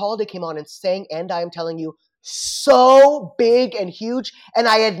Jennifer Holliday came on and sang "And I Am Telling You," so big and huge, and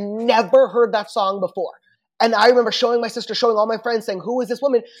I had never heard that song before. And I remember showing my sister, showing all my friends, saying, "Who is this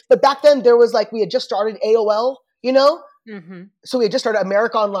woman?" But back then, there was like, we had just started AOL, you know? Mhm. So we had just started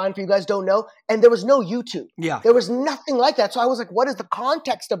America Online, for you guys don't know, and there was no YouTube. Yeah. There was nothing like that. So I was like, what is the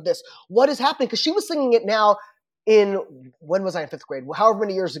context of this? What is happening? Because she was singing it now when was I in 5th grade? However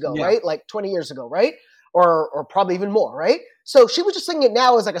many years ago, Yeah. right? Like 20 years ago, right? Or probably even more, right? So she was just singing it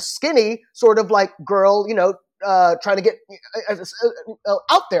now as like a skinny sort of like girl, trying to get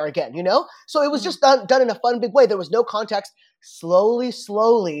out there again, So it was just done in a fun, big way. There was no context.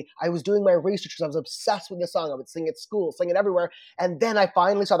 Slowly, I was doing my research because I was obsessed with this song. I would sing at school, sing it everywhere. And then I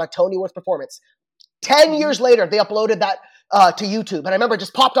finally saw that Tony Awards performance. 10 years later, they uploaded that to YouTube. And I remember it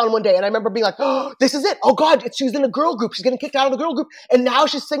just popped on one day. And I remember being like, oh, this is it. Oh, God, she's in a girl group. She's getting kicked out of the girl group. And now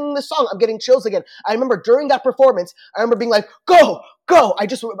she's singing this song. I'm getting chills again. I remember during that performance, I remember being like, go. I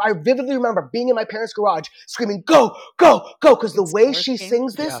vividly remember being in my parents' garage screaming, go. Because the way she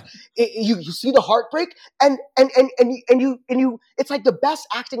sings this, you see the heartbreak. And you, it's like the best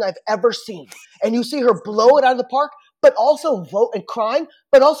acting I've ever seen. And you see her blow it out of the park, but also crying,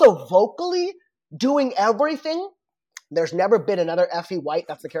 but also vocally doing everything. There's never been another Effie White,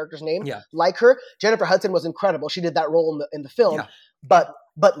 that's the character's name, like her. Jennifer Hudson was incredible. She did that role in the film. Yeah.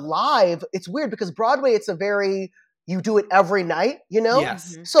 But live, it's weird because Broadway, it's a very, you do it every night,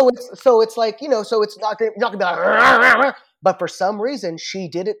 Yes. So it's like, so it's not gonna be like, but for some reason she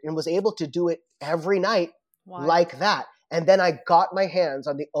did it and was able to do it every night like that. And then I got my hands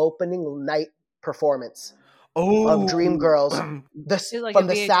on the opening night performance of Dreamgirls. From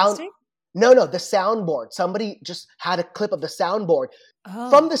the sound. Tape? No, the soundboard. Somebody just had a clip of the soundboard. Oh.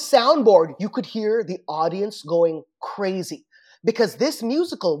 From the soundboard, you could hear the audience going crazy because this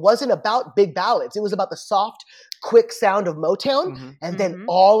musical wasn't about big ballads. It was about the soft, quick sound of Motown. Mm-hmm. And then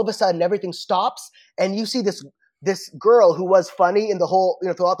all of a sudden everything stops and you see this girl who was funny in the whole,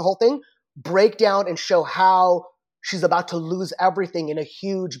 throughout the whole thing, break down and show how she's about to lose everything in a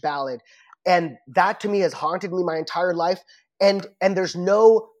huge ballad. And that to me has haunted me my entire life. And there's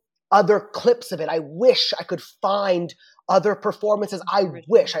no other clips of it. I wish I could find other performances. I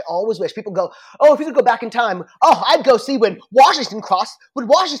always wish. People go, oh, if you could go back in time, I'd go see when Washington crossed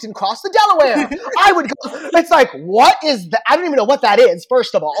the Delaware. I would go. It's like, what is that? I don't even know what that is,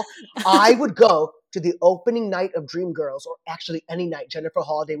 first of all. I would go to the opening night of Dreamgirls, or actually any night Jennifer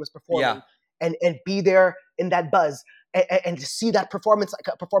Holliday was performing, and be there in that buzz and to see that performance,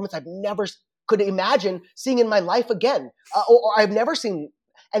 like a performance I've never could imagine seeing in my life again, or I've never seen.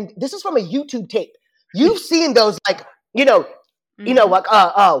 And this is from a YouTube tape. You've seen those, like, You know, like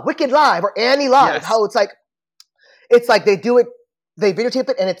Wicked Live or Annie Live. Yes. How it's like they do it, they videotape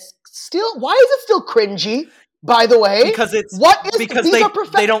it, and it's still. Why is it still cringy? By the way, because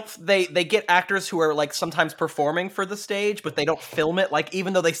they get actors who are like sometimes performing for the stage, but they don't film it like,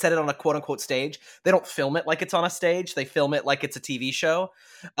 even though they set it on a quote unquote stage, they don't film it like it's on a stage. They film it like it's a TV show.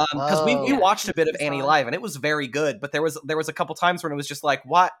 Because we watched a bit of Annie Live and it was very good, but there was a couple times when it was just like,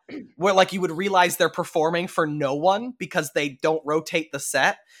 what, where like you would realize they're performing for no one because they don't rotate the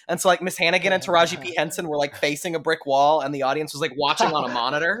set. And so like Miss Hannigan and Taraji P. Henson were like facing a brick wall and the audience was like watching on a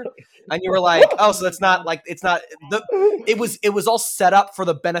monitor. And you were like, oh, so it's not like, it was all set up for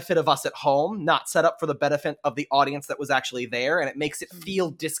the benefit of us at home, not set up for the benefit of the audience that was actually there. And it makes it feel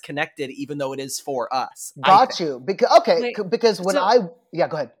disconnected, even though it is for us. Got you. Because when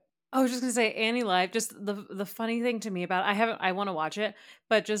go ahead. I was just gonna say Annie Live. Just the funny thing to me about it, I want to watch it,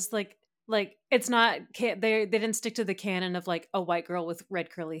 but just like it's not. They didn't stick to the canon of like a white girl with red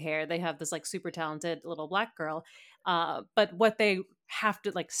curly hair. They have this like super talented little black girl. But what they have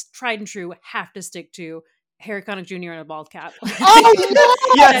to like tried and true have to stick to. Harry Connick Jr. in a bald cap. Oh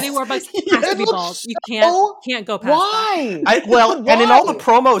no! Yes. Danny Warbucks has to be bald. You can't go past why? that. Why? And in all the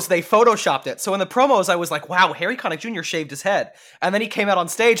promos, they photoshopped it. So in the promos, I was like, wow, Harry Connick Jr. shaved his head. And then he came out on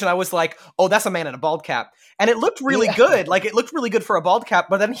stage and I was like, oh, that's a man in a bald cap. And it looked really good. Like, it looked really good for a bald cap.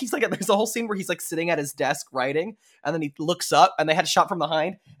 But then he's like, there's a whole scene where he's like sitting at his desk writing. And then he looks up and they had a shot from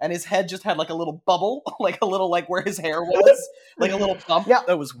behind. And his head just had like a little bubble, like a little, like where his hair was, like a little bump. Yeah.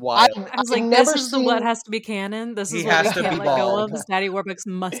 That was wild. I was like, this is what has to be canon. This is what we can't let go of. Daddy Warbucks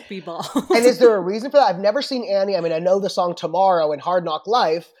must be bald. And is there a reason for that? I've never seen Annie. I mean, I know the song Tomorrow and Hard Knock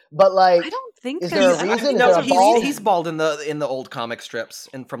Life, but like, I don't think is there a reason? He's bald in the old comic strips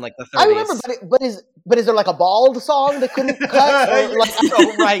and from like the 30s. I remember, but is there like a bald song that couldn't cut? Or like,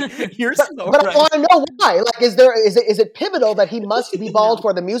 so right. You're so but right. I want to know why. Like, is it pivotal that he must be bald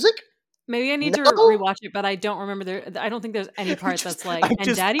for the music? Maybe I need to rewatch it, but I don't remember I don't think there's any part that's like,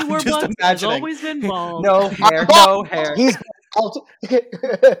 Daddy Warbucks has always been bald. No hair. He's bald.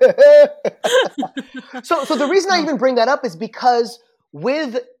 So the reason I even bring that up is because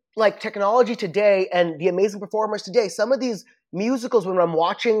with like technology today and the amazing performers today, some of these musicals, when I'm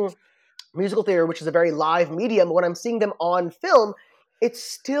watching musical theater, which is a very live medium, when I'm seeing them on film, it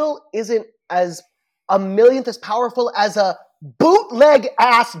still isn't as a millionth as powerful as a bootleg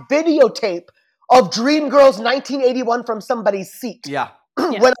ass videotape of Dreamgirls 1981 from somebody's seat. Yeah.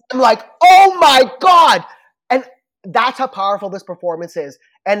 When I'm like, oh my God. And that's how powerful this performance is.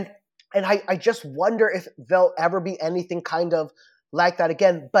 And I just wonder if there'll ever be anything kind of like that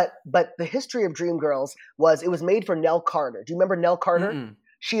again. But the history of Dreamgirls was, it was made for Nell Carter. Do you remember Nell Carter? Mm-mm.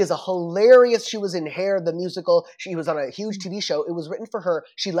 She is she was in Hair, the musical. She was on a huge TV show. It was written for her.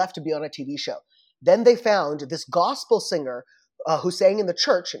 She left to be on a TV show. Then they found this gospel singer who sang in the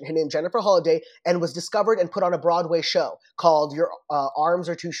church, named Jennifer Holliday, and was discovered and put on a Broadway show called Your Arms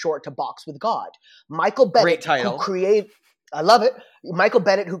Are Too Short to Box with God. Michael Bennett, great title. I love it. Michael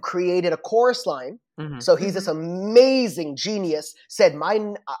Bennett, who created a chorus line, so he's this amazing genius, said,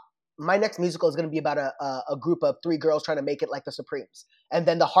 my next musical is going to be about a group of 3 girls trying to make it like the Supremes. And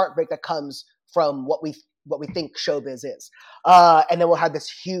then the heartbreak that comes from what we think showbiz is. And then we'll have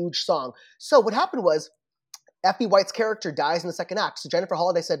this huge song. So what happened was, F.B. White's character dies in the second act. So Jennifer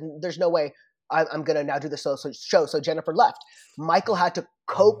Holliday said, there's no way I'm going to now do this show. So Jennifer left. Michael had to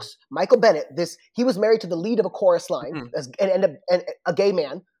coax Michael Bennett. He was married to the lead of a chorus line, and a gay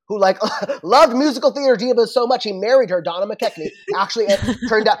man who like loved musical theater divas so much he married her, Donna McKechnie. Actually, it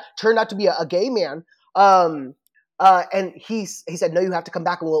turned out to be a gay man. And he said, no, you have to come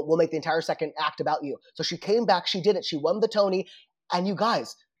back and we'll make the entire second act about you. So she came back. She did it. She won the Tony. And you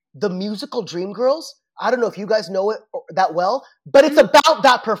guys, the musical Dreamgirls, I don't know if you guys know it that well, but it's about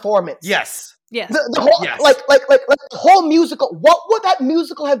that performance. Yes. Yes. The whole, yes. like the whole musical. What would that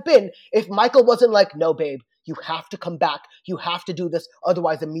musical have been if Michael wasn't like, no, babe, you have to come back. You have to do this.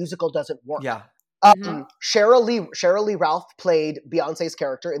 Otherwise the musical doesn't work. Yeah. Cheryl Lee Ralph played Beyonce's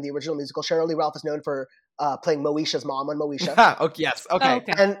character in the original musical. Cheryl Lee Ralph is known for playing Moesha's mom on Moesha. Okay, yes. Okay.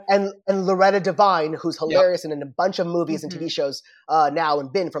 And Loretta Devine, who's hilarious and in a bunch of movies and TV shows now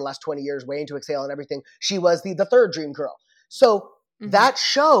and been for the last 20 years, Waiting to Exhale and everything. She was the third Dream Girl. So that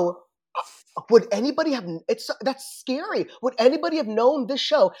show, would anybody have? That's scary. Would anybody have known this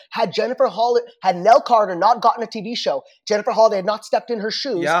show had Nell Carter not gotten a TV show? Jennifer Holliday had not stepped in her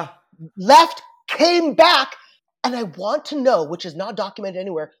shoes. Yeah. Left, came back, and I want to know, which is not documented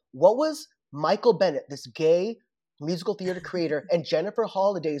anywhere, what was Michael Bennett, this gay musical theater creator, and Jennifer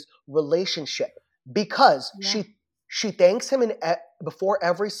Holliday's relationship? Because she thanks him before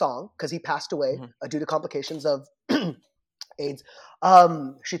every song, because he passed away due to complications of AIDS.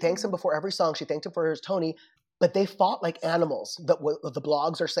 She thanks him before every song. She thanked him for his Tony, but they fought like animals. The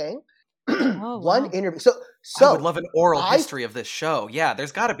blogs are saying. Oh, One wow. interview. I So would love an oral I history of this show. Yeah,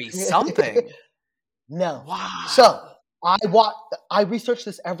 there's got to be something. no. Wow. So I research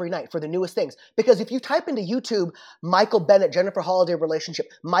this every night for the newest things, because if you type into YouTube Michael Bennett Jennifer Holliday relationship,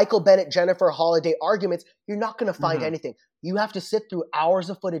 Michael Bennett Jennifer Holliday arguments, you're not going to find Mhm. anything. You have to sit through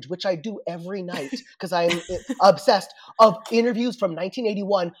hours of footage, which I do every night because I'm obsessed, of interviews from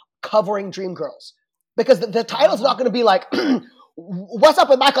 1981 covering Dreamgirls, because the title's not going to be like "What's up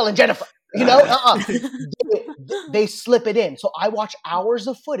with Michael and Jennifer?" You know, they slip it in. So I watch hours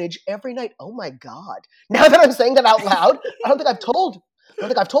of footage every night. Oh my God. Now that I'm saying that out loud, I don't think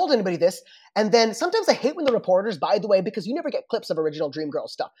I've told anybody this. And then sometimes I hate when the reporters, by the way, because you never get clips of original Dreamgirls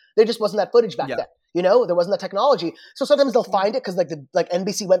stuff. There just wasn't that footage back Yeah. then. You know, there wasn't that technology. So sometimes they'll find it because like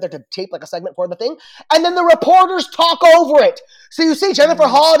NBC went there to tape like a segment for the thing. And then the reporters talk over it. So you see Jennifer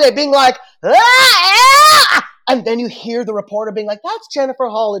Holliday being like, "Ah!" And then you hear the reporter being like, "That's Jennifer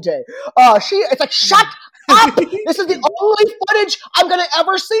Holliday. It's like, shut up. This is the only footage I'm going to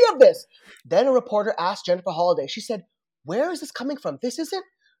ever see of this." Then a reporter asked Jennifer Holliday, she said, "Where is this coming from? This isn't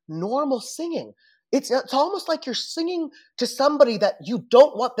normal singing. It's almost like you're singing to somebody that you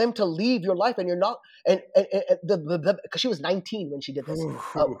don't want them to leave your life, and you're not." And because she was 19 when she did this.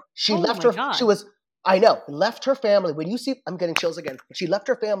 She Oh left my her. God. She was. I know. Left her family. When you see, I'm getting chills again. She left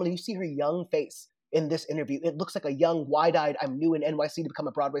her family. You see her young face in this interview. It looks like a young, wide-eyed, "I'm new in NYC to become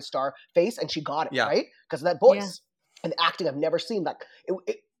a Broadway star" face, and she got it, Yeah. right? Because of that voice and acting. I've never seen that.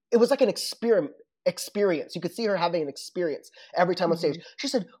 It was like an experience. You could see her having an experience every time on stage. She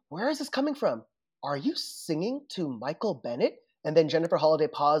said, "Where is this coming from? Are you singing to Michael Bennett?" And then Jennifer Holliday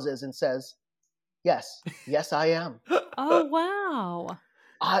pauses and says, "Yes, yes, I am." Oh, wow.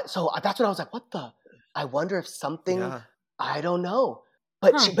 So that's when I was like, "What the?" I wonder if something. Yeah. I don't know.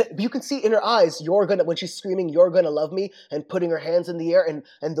 But Huh. but you can see in her eyes, when she's screaming, "You're gonna love me," and putting her hands in the air,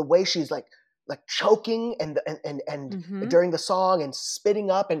 and the way she's like choking and Mhm. during the song and spitting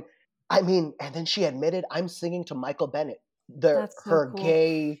up, and I mean, and then she admitted, "I'm singing to Michael Bennett, That's so her cool.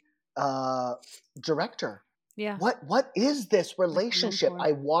 gay director." Yeah. What is this relationship?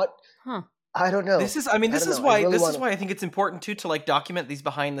 mentor. Huh. I don't know. This is I don't is know. I why really this is wanna- why I think it's important too to like document these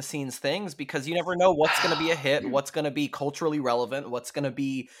behind the scenes things, because you never know what's going to be a hit, what's going to be culturally relevant, what's going to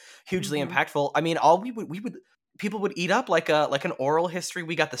be hugely Mhm. impactful. I mean, all we would people would eat up like an oral history.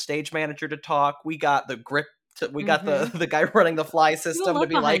 We got the stage manager to talk, we got the grip we got the guy running the fly system to love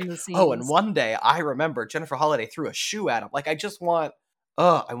be like, behind the "Oh, and scenes. one day I remember Jennifer Holliday threw a shoe at him." Like I just want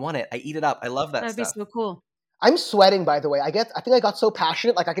I want it. I eat it up. I love that That'd be stuff. so cool. I'm sweating, by the way. I think I got so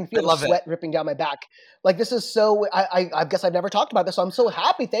passionate, like I can feel the love it. sweat dripping down my back. Like this is so. I guess I've never talked about this, so I'm so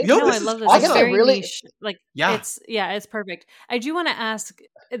happy. Thank Yo, you. No, this I is love this. I It's guess I very really- niche. Like, Yeah. it's perfect. I do want to ask.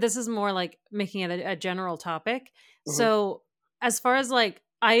 This is more like making it a general topic. Mhm. So, as far as like,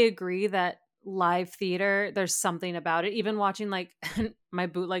 I agree that live theater, there's something about it. Even watching like my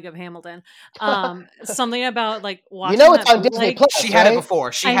bootleg of Hamilton, something about like watching. You know it's that on Disney bootleg- Plus. She had it right?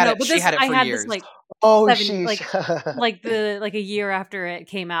 before. She I had know, it. but She this, had it I for had years. this like Oh, 7, sheesh. like a year after it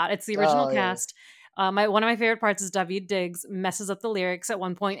came out. It's the original Oh, yeah. cast. One of my favorite parts is David Diggs messes up the lyrics at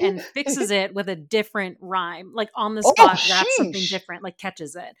one point and fixes it with a different rhyme, like on the Oh, spot, raps something sheesh. different, like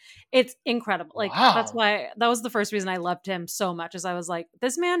catches it. It's incredible. Like that's Wow. why that was the first reason I loved him so much. Is I was like,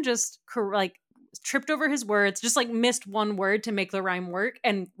 this man just like tripped over his words, just like missed one word to make the rhyme work,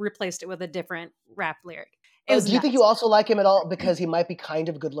 and replaced it with a different rap lyric. It was Do you think nuts. you also like him at all because he might be kind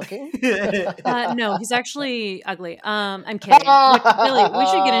of good looking? No, he's actually ugly. I'm kidding. Which, Billy, we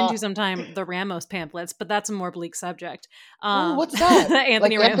should get into sometime the Ramos pamphlets, but that's a more bleak subject. Ooh, what's that?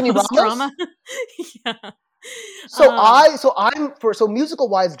 Anthony Like Anthony Ramos Ramos? drama. Yeah. So musical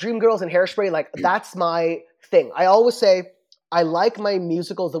wise, Dreamgirls and Hairspray, like that's my thing. I always say I like my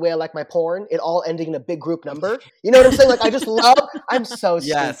musicals the way I like my porn, it all ending in a big group number. You know what I'm saying? Like I just love. I'm so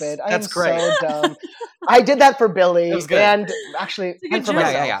Yes, stupid. I that's am great. so dumb. I did that for Billy, It was good. and actually, It's a good and for joke.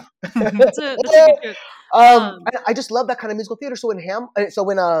 myself. Yeah. That's a good joke. I just love that kind of musical theater. So when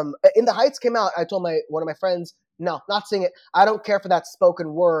In the Heights came out, I told one of my friends, no, not sing it. I don't care for that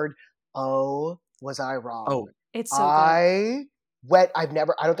spoken word. Oh, was I wrong? Oh, It's so good. I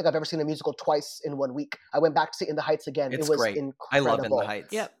don't think I've ever seen a musical twice in 1 week. I went back to see In the Heights again. it's It was great. incredible. I love In the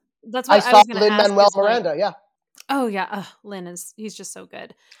Heights. Yep. That's I what I, saw was going to ask. Lin-Manuel is, like- Miranda, yeah. Oh yeah, he's just so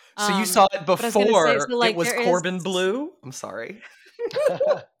good. So you saw it but I was gonna say, before so, like, it was there is- Corbin Blue? I'm sorry.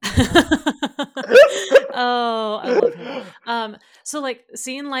 Oh, I love him. So like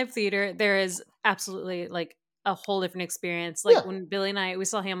seeing live theater, there is absolutely like a whole different experience. Like Yeah. when Billy and we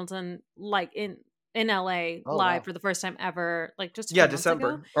saw Hamilton like in in LA Oh, live wow. for the first time ever, like just a Yeah, few months ago.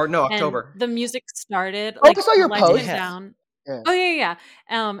 December. Or no, And October. the music started, Oh, like I saw the your lights post. came down. Yeah. Oh yeah,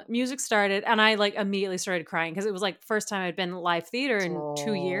 yeah. Music started, and I like immediately started crying because it was like first time I'd been live theater in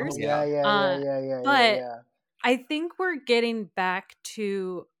 2 years. Yeah, Yeah. But I think we're getting back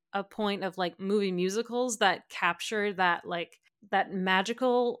to a point of like movie musicals that capture that like that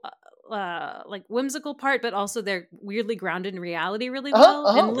magical like whimsical part, but also they're weirdly grounded in reality really well.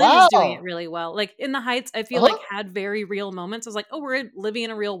 And Lynn is doing it really well. Like in The Heights, I feel like had very real moments. I was like, oh, we're living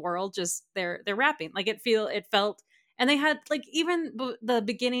in a real world, just they're rapping. Like it felt, and they had like even the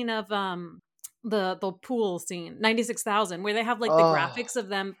beginning of the pool scene 96,000 where they have like the graphics of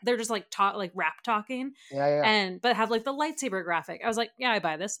them, they're just like rap talking, but have like the lightsaber graphic. I was like, yeah, I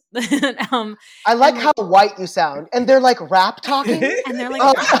buy this. I like how white you sound, and they're like rap talking, and they're like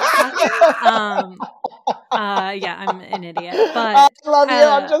rap talking. Yeah, I'm an idiot, but I love you.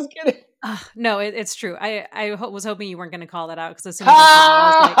 I'm just kidding. No, it's true. I was hoping you weren't going to call that out because as soon as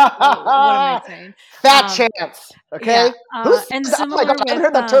I was like, what am I saying? Fat chance. Okay. Yeah, and similar oh my God, I haven't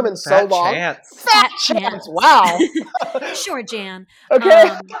heard that term in so long. Fat chance. Wow. Sure, Jan. Okay.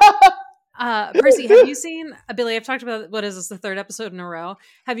 Percy, have you seen Billy? I've talked about what is this, the third episode in a row.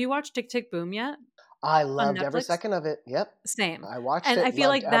 Have you watched Tick Tick Boom yet? I loved every second of it. Yep. Same. I watched it. And I feel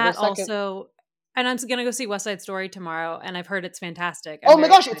like that also. And I'm going to go see West Side Story tomorrow, and I've heard it's fantastic. Oh my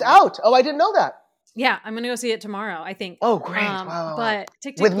gosh, it's out. Oh, I didn't know that. Yeah, I'm going to go see it tomorrow, I think. Oh, great. Wow. But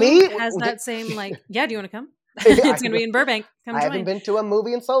Tick Tick With Boom me? has that same, like, yeah, do you want to come? It's going to be in Burbank. Come join. I haven't been to a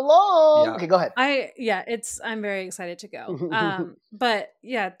movie in so long. Yeah. Okay, go ahead. I'm very excited to go. But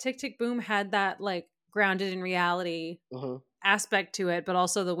yeah, Tick Tick Boom had that, like, grounded in reality aspect to it, but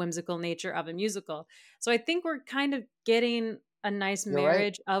also the whimsical nature of a musical. So I think we're kind of getting a nice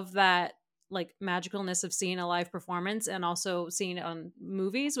marriage of that like magicalness of seeing a live performance and also seeing it on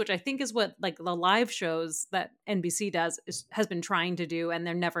movies, which I think is what like the live shows that NBC has been trying to do, and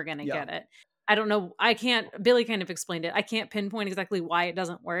they're never going to get it. I don't know. Billy kind of explained it. I can't pinpoint exactly why it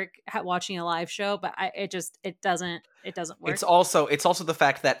doesn't work watching a live show, but it doesn't work. It's also the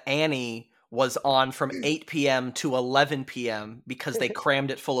fact that Annie was on from 8 p.m. to 11 p.m. because they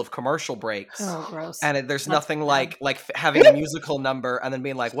crammed it full of commercial breaks. Oh, gross. And there's nothing like having a musical number and then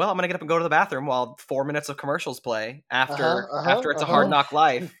being like, well, I'm going to get up and go to the bathroom while 4 minutes of commercials play after it's a hard knock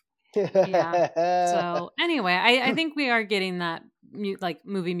life. Yeah. So anyway, I think we are getting that like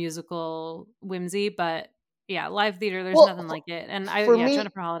movie musical whimsy, but yeah, live theater, there's nothing like it. And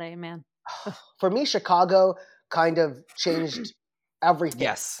Jennifer Holliday, man. For me, Chicago kind of changed everything.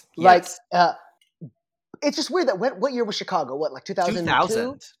 Yes. Like, it's just weird that what year was Chicago? What, like 2002?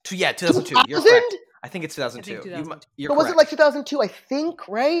 2002. Yeah, 2002. 2000? You're correct. I think it's 2002. You're but was it like 2002? I think,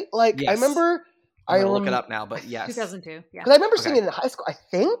 right? Like, yes. I remember. I'm gonna look it up now, but yes. 2002. Yeah. Because I remember seeing it in high school, I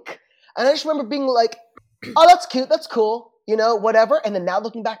think, and I just remember being like, "Oh, that's cute. That's cool." You know, whatever. And then now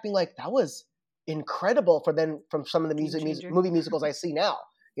looking back, being like, "That was incredible." from some of the movie musicals I see now.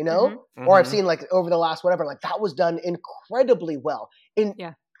 You know, or I've seen like over the last whatever. Like that was done incredibly well.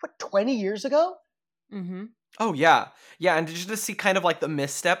 What 20 years ago? Mm-hmm. Oh yeah, and did you just see kind of like the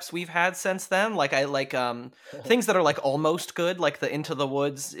missteps we've had since then? Like I like things that are like almost good, like the Into the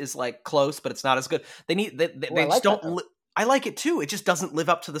Woods is like close, but it's not as good. They just don't. I like it too. It just doesn't live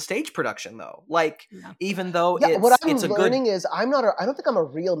up to the stage production though. Like even though what I'm learning is I don't think I'm a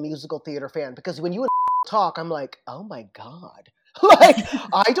real musical theater fan, because when you and talk, I'm like, oh my God. Like,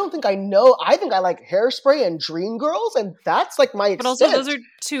 I don't think I know. I think I like Hairspray and Dreamgirls, and that's like my extent. But also, those are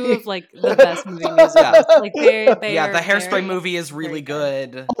two of like the best movie musicals. Like the Hairspray movie is really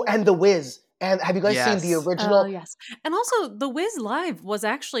good. Oh, and The Wiz. And have you guys seen the original? Yes. And also, The Wiz live was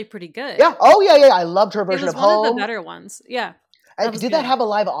actually pretty good. Yeah. Oh yeah. I loved her version of Home. It was one of the better ones. Yeah. Did that have a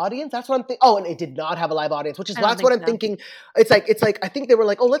live audience? That's what I'm thinking. Oh, and it did not have a live audience, which is that's what I'm thinking. It's like I think they were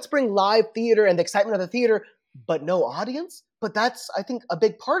like, oh, let's bring live theater and the excitement of the theater, but no audience. But that's, I think, a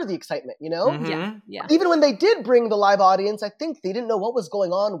big part of the excitement, you know? Mm-hmm. Yeah. Even when they did bring the live audience, I think they didn't know what was going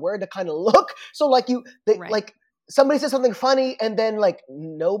on, where to kind of look. So like like somebody said something funny and then like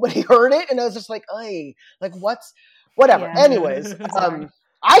nobody heard it. And I was just like, hey, like whatever. Yeah. Anyways,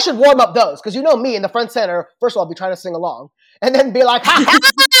 I should warm up those, because you know me in the front center, first of all, I'll be trying to sing along and then be like, ha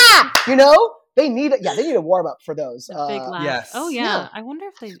ha, you know? They need a warm up for those. Big laugh. Yes. Oh yeah. I wonder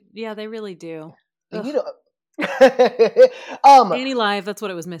if they really do. They need Annie Live, that's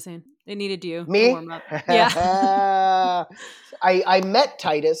what it was missing. It needed you me? to warm up. Yeah. I met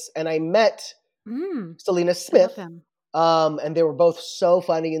Titus and I met Selena Smith. And they were both so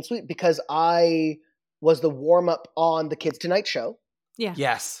funny and sweet, because I was the warm up on the Kids Tonight show. Yeah.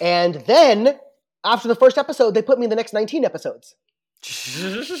 Yes. And then after the first episode, they put me in the next 19 episodes.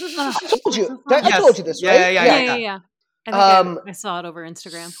 Ugh, I told you. so I funny. told you this, right? Yeah. I think I saw it over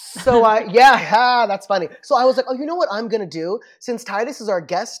Instagram. So that's funny. So I was like, oh, you know what I'm gonna do? Since Titus is our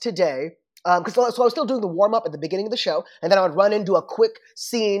guest today, because so I was still doing the warm up at the beginning of the show, and then I would run into a quick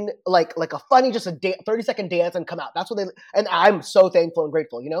scene, like a funny, just a 30-second dance, and come out. That's what they. And I'm so thankful and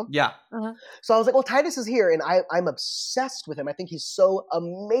grateful, you know. Yeah. Uh-huh. So I was like, well, Titus is here, and I'm obsessed with him. I think he's so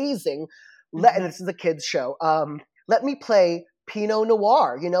amazing. And this is a kids show. Let me play Pinot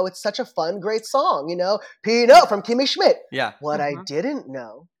Noir. You know, it's such a fun, great song. You know, Pinot from Kimmy Schmidt. Yeah. What I didn't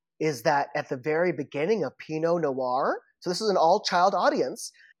know is that at the very beginning of Pinot Noir, so this is an all-child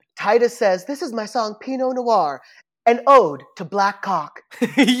audience, Titus says, "This is my song, Pinot Noir, an ode to black cock."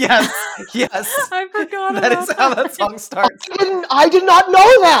 Yes. I forgot That about is how that song starts. I did not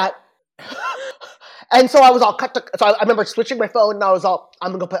know that. And so I was all so I remember switching my phone, and I was all,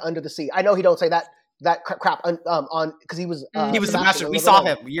 I'm gonna go play Under the Sea. I know he don't say that crap on because he was Sebastian. We saw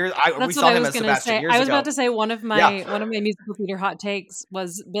him. We saw him as Sebastian years ago. I was about to say one of my musical theater hot takes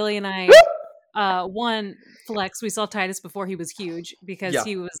was Billy and I. One flex. We saw Titus before he was huge because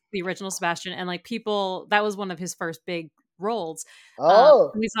he was the original Sebastian, and like people, that was one of his first big roles.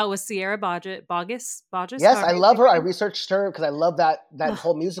 We saw it with Sierra Boggess. Yes, I love her. I researched her because I love that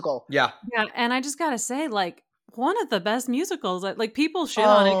whole musical. Yeah, and I just gotta say, like, one of the best musicals. Like people shit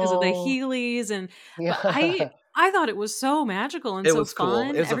on it because of the Heelys, and I thought it was so magical and so fun.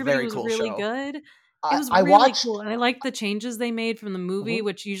 Cool. It was Everybody a very was cool really show. good. It was really cool, and I liked the changes they made from the movie,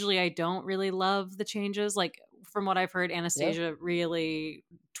 which usually I don't really love the changes. Like from what I've heard, Anastasia really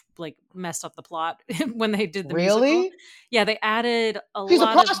like messed up the plot when they did the musical. Yeah, they added She's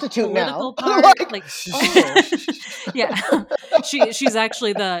lot a prostitute of political now. Part. Yeah, she's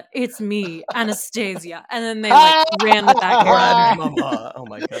actually it's me, Anastasia, and then they like ran with that. Grandmama. Oh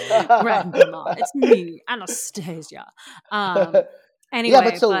my god, Grandmama, it's me, Anastasia. Anyway,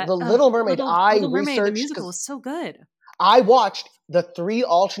 but The Little Mermaid, Little Mermaid, the musical was so good. I watched the 3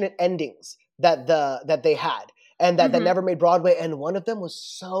 alternate endings that they had, and that never made Broadway, and one of them was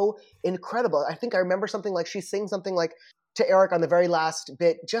so incredible. I think I remember something like she sings something like to Eric on the very last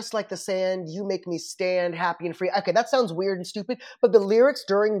bit, "Just like the sand, you make me stand happy and free." Okay, that sounds weird and stupid, but the lyrics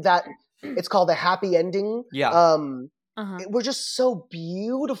during that, it's called the happy ending. Yeah. It was just so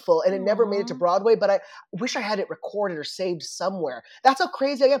beautiful, and it never made it to Broadway, but I wish I had it recorded or saved somewhere. That's how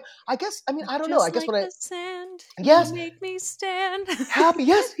crazy I am. I don't know. I guess like when the sand, yes, you make me stand happy.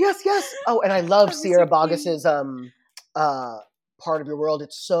 Yes. Oh, and I love Sierra Boggess's "Part of Your World."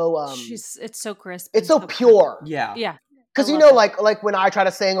 It's so it's so crisp. It's so pure. Yeah. Because you know, like when I try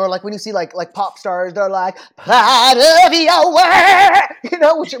to sing, or like when you see like pop stars, they're like "Part of your world," you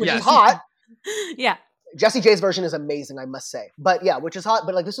know, which is hot. Yeah. Jessie J's version is amazing, I must say. But yeah, which is hot.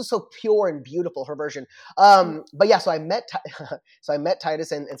 But like this is so pure and beautiful, her version. But yeah, so I met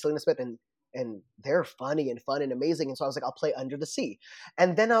Titus and Selena Smith, and they're funny and fun and amazing. And so I was like, I'll play Under the Sea.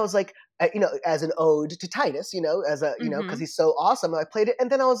 And then I was like, as an ode to Titus, as a because he's so awesome. And I played it, and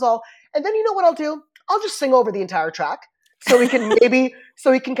then I was all, and then you know what I'll do? I'll just sing over the entire track. So he can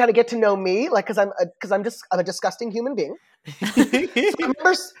kind of get to know me, like, because I'm a disgusting human being. So I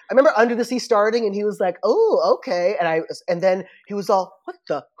remember Under the Sea starting, and he was like, "Oh, okay," and then he was all,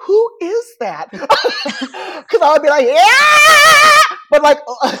 who is that? Because I would be like, "Yeah," but like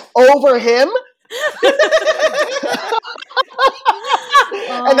over him.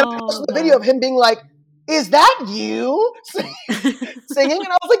 And then I watched the video of him being like, "Is that you?" singing, and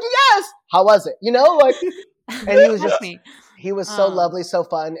I was like, "Yes." How was it? And he was just he was so lovely, so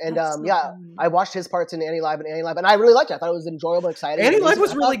fun, and I watched his parts in Annie Live, and I really liked it. I thought it was enjoyable, exciting. Annie Live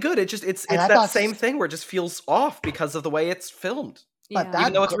was really good. It's that same thing where it just feels off because of the way it's filmed. But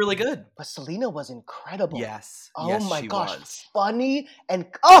even though it's really good. But Selena was incredible. Yes. Oh my gosh, was. Funny and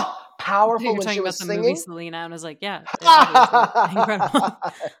powerful when she was singing. Movie Selena, and I was like, yeah, incredible.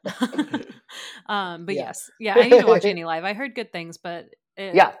 But yes, I need to watch Annie Live. I heard good things, but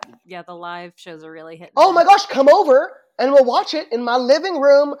the live shows are really hitting. Oh my gosh, come over and we'll watch it in my living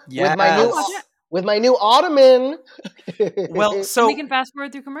room with my new ottoman. Well, so we can fast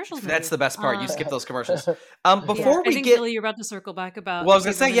forward through commercials. That's the best part. You skip those commercials. Before we get, Billy, you're about to circle back about. Well, I was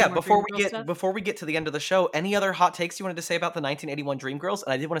gonna say before we get to the end of the show, any other hot takes you wanted to say about the 1981 Dreamgirls?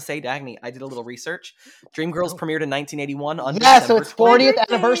 And I did want to say, Dagny, I did a little research. Dreamgirls premiered in 1981 on December so its 40th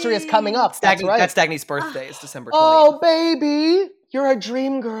anniversary is coming up. That's right. That's Dagny's birthday. It's December 20th. Oh, baby. You're a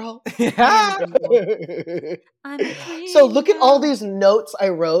dream girl. So look at all these notes I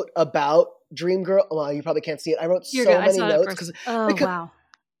wrote about Dreamgirl. Well, you probably can't see it. I wrote many notes wow.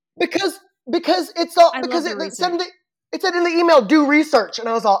 because it's all I because love it It said in the email, do research. And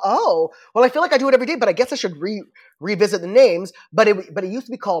I was all, oh, well, I feel like I do it every day, but I guess I should revisit the names. But it used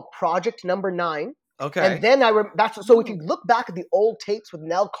to be called Project Number 9. Okay. And then so if you look back at the old tapes with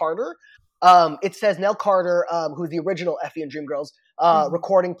Nell Carter, it says Nell Carter, who's the original Effie and Dreamgirls,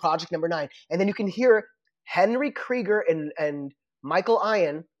 recording Project Number 9. And then you can hear Henry Krieger and Michael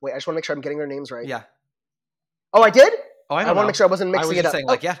Ian. Wait, I just want to make sure I'm getting their names right. Yeah. Oh, I did? Oh, I want to make sure I wasn't mixing it up. Saying,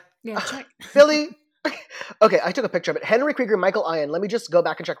 like, yeah. Yeah, check. Philly. Okay, I took a picture of it. Henry Krieger, Michael Ian. Let me just go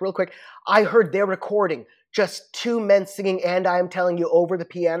back and check real quick. I heard their recording. Just two men singing And I Am Telling You over the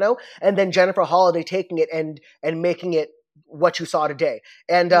piano, and then Jennifer Holliday taking it and making it what you saw today.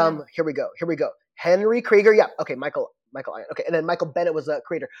 And here we go. Henry Krieger, yeah. Okay, Michael Ian. Okay, and then Michael Bennett was the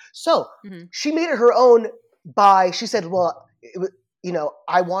creator. So she made it her own she said, well,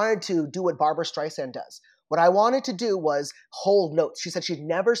 I wanted to do what Barbara Streisand does. What I wanted to do was hold notes. She said she'd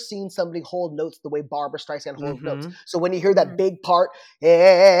never seen somebody hold notes the way Barbara Streisand holds notes. So when you hear that big part,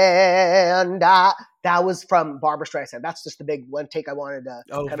 and that was from Barbara Streisand. That's just the big one take I wanted to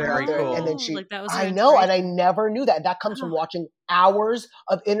kind very of out there. cool. And then she, Like, that was I know, and I never knew that. That comes from watching hours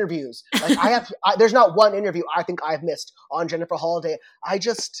of interviews. Like there's not one interview I think I've missed on Jennifer Holliday. I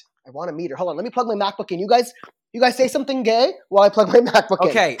want to meet her. Hold on, let me plug my MacBook in. You guys say something gay while I plug my MacBook in.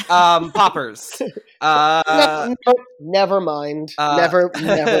 Okay, poppers. Never mind. Never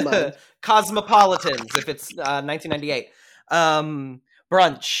mind. Cosmopolitans, if it's 1998.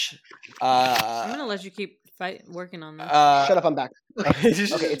 Brunch. I'm gonna let you keep working on this. Shut up, I'm back. Okay,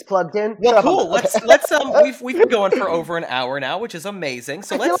 it's plugged in. Well, cool. Let's we've been going for over an hour now, which is amazing.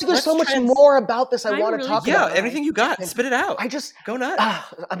 So I feel like there's so much more about this I want to talk about. Yeah, anything you got, spit it out. Go nuts.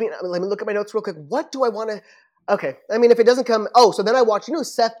 I mean, let me look at my notes real quick. What do I want to? Okay, I mean, if it doesn't come, so then I watch. You know who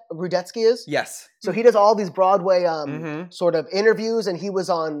Seth Rudetsky is? Yes. So he does all these Broadway sort of interviews, and he was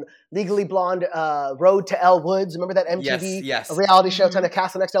on Legally Blonde, Road to Elle Woods. Remember that MTV reality show, trying to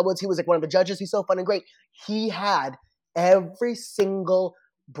cast the next Elle Woods? He was like one of the judges. He's so fun and great. He had every single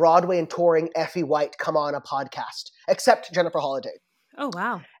Broadway and touring Effie White come on a podcast, except Jennifer Holliday. Oh,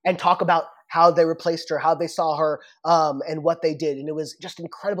 wow. And talk about how they replaced her, how they saw her, and what they did. And it was just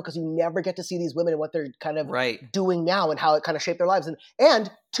incredible because you never get to see these women and what they're kind of doing now and how it kind of shaped their lives.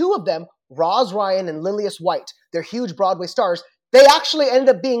 And two of them, Roz Ryan and Lillias White, they're huge Broadway stars. They actually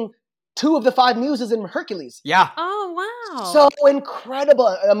ended up being two of the five muses in Hercules. Yeah. Oh, wow. So incredible.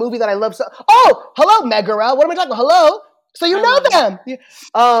 A movie that I love so. Oh, hello, Megara. What am I talking about? Hello? So you know them. Yeah,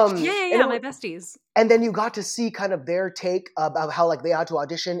 my besties. And then you got to see kind of their take about how like they had to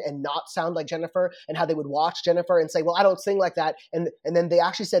audition and not sound like Jennifer, and how they would watch Jennifer and say, well, I don't sing like that. And then they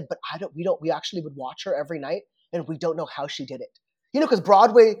actually said, but we actually would watch her every night and we don't know how she did it. Because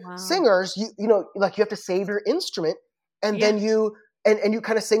Broadway singers, like you have to save your instrument and then you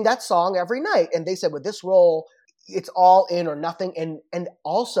kind of sing that song every night. And they said with this role, it's all in or nothing. And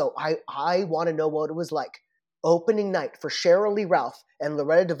also I want to know what it was like opening night for Cheryl Lee Ralph and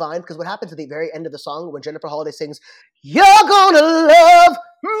Loretta Devine, because what happens at the very end of the song when Jennifer Holliday sings, "You're gonna love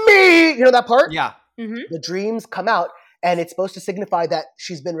me," you know that part? Yeah. The dreams come out, and it's supposed to signify that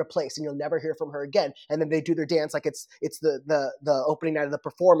she's been replaced and you'll never hear from her again. And then they do their dance like it's the opening night of the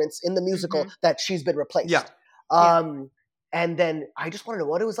performance in the musical that she's been replaced. Yeah. And then I just want to know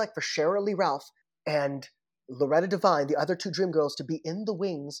what it was like for Cheryl Lee Ralph and Loretta Devine, the other two Dreamgirls, to be in the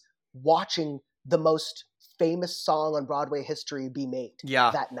wings watching the most famous song on Broadway history be made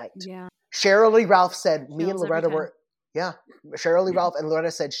that night. Yeah. Cheryl Lee Ralph said, Cheryl Lee Ralph and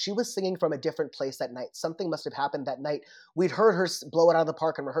Loretta said she was singing from a different place that night. Something must have happened that night. We'd heard her blow it out of the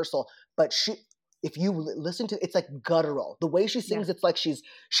park in rehearsal, but if you listen to it's like guttural. The way she sings, it's like she's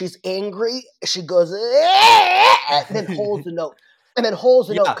angry. She goes, and then holds the note. And then holds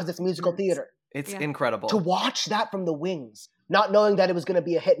the note because it's musical theater. It's incredible. To watch that from the wings, not knowing that it was going to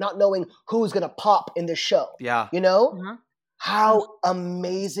be a hit, not knowing who was going to pop in this show. Yeah. How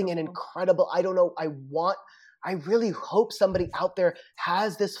amazing and incredible. I don't know. I really hope somebody out there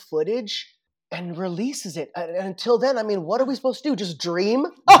has this footage and releases it. And until then, I mean, what are we supposed to do? Just dream?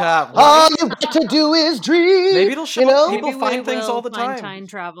 All you got to do is dream. Maybe it'll show people Maybe find things all the time. Time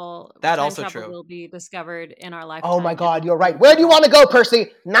travel. That time also travel true. Will be discovered in our lifetime. Oh my God, you're right. Where do you want to go,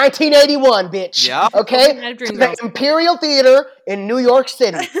 Percy? 1981, bitch. Yeah. Okay? To the Imperial Theater in New York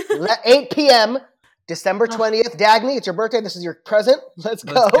City. 8 p.m. December 20th. Dagny, it's your birthday. This is your present. Let's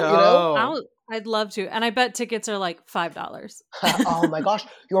go. I'd love to. And I bet tickets are like $5. Oh my gosh.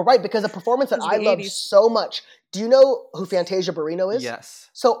 You're right, because a performance that I love so much. Do you know who Fantasia Barrino is? Yes.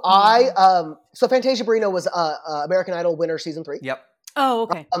 So so Fantasia Barrino was American Idol winner season 3. Yep. Oh,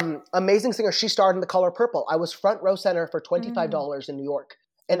 okay. Amazing singer. She starred in The Color Purple. I was front row center for $25 in New York.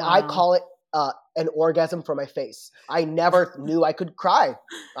 And I call it an orgasm for my face. I never knew I could cry.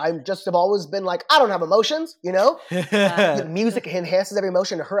 I just have always been like, I don't have emotions, you know? The music enhances every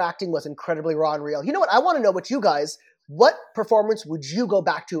emotion. Her acting was incredibly raw and real. You know what? I want to know what performance would you go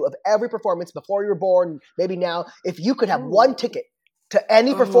back to of every performance before you were born, maybe now, if you could have one ticket to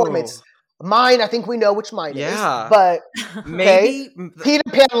any performance? Mine, I think we know which mine is. But maybe Peter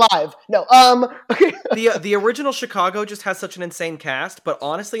Pan Live. No, the original Chicago just has such an insane cast, but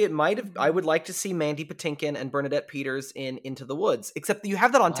honestly, I would like to see Mandy Patinkin and Bernadette Peters in Into the Woods. Except you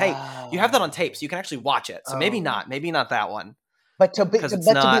have that on tape. You have that on tape, so you can actually watch it. So maybe not that one. But to be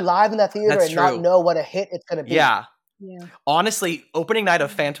live in that theater and not know what a hit it's going to be. Yeah. Honestly, opening night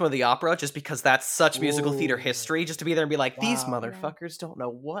of Phantom of the Opera, just because that's such musical theater history, just to be there and be like, these motherfuckers don't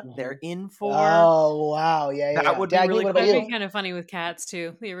know what they're in for. Oh, wow. Yeah. That would be really cool. That'd be kind of funny with Cats,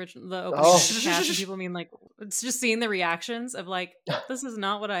 too. The opening night of Cats, and people mean like, it's just seeing the reactions of like, this is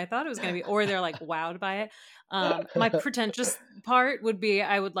not what I thought it was going to be. Or they're like wowed by it. My pretentious part would be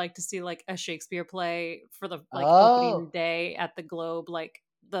I would like to see like a Shakespeare play for the opening day at the Globe, like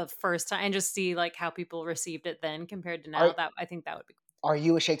the first time, and just see like how people received it then compared to now. I think that would be cool. Are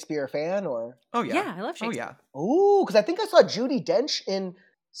you a Shakespeare fan or? Oh yeah. Yeah, I love Shakespeare. Oh, because I think I saw Judi Dench in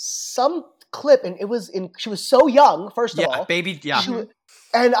some clip, and she was so young, first of all. Baby,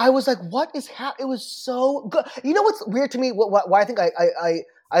 and I was like, what is it was so good. You know what's weird to me, why I think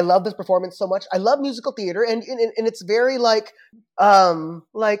I love this performance so much? I love musical theater, and it's very hello,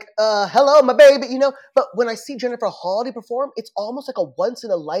 my baby, you know? But when I see Jennifer Holliday perform, it's almost like a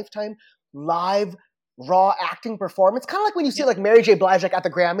once-in-a-lifetime live, raw acting performance. Kind of like when you see like Mary J. Blige at the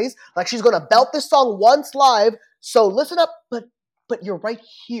Grammys. Like, she's going to belt this song once live, so listen up, but you're right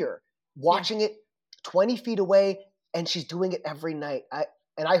here, watching it 20 feet away, and she's doing it every night.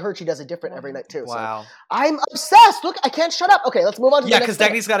 I heard she does it different every night too. Wow. So I'm obsessed. Look, I can't shut up. Okay, let's move on to the next. Yeah, because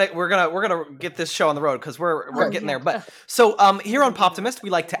Dagny's got it. We're gonna get this show on the road because we're getting there. But so here on Poptimist,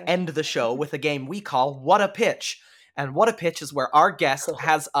 we like to end the show with a game we call What a Pitch. And What a Pitch is where our guest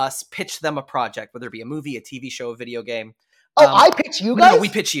has us pitch them a project, whether it be a movie, a TV show, a video game. I pitch you guys? No, we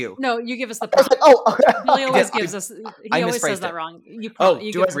pitch you. No, you give us the prompt. Billy always gives us. He always says that wrong. Do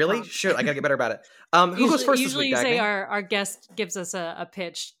I really? Shoot, I gotta get better about it. Who goes first this week, Usually you say our guest gives us a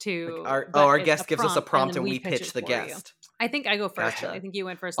pitch to. Our guest gives us a prompt and we pitch the guest. I think I go first. Gotcha. I think you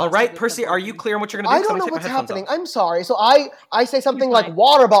went first. All right, Percy, are you clear on what you're gonna do? I don't know what's happening. I'm sorry. So I say something like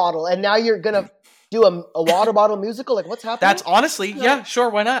water bottle, and now you're gonna do a water bottle musical. Like, what's happening? That's honestly, sure,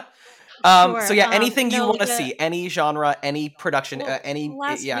 why not? Sure. So anything you want to see, any genre, any production,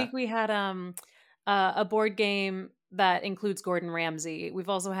 Last week we had a board game that includes Gordon Ramsay. We've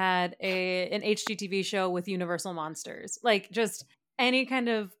also had an HGTV show with Universal Monsters. Like, just any kind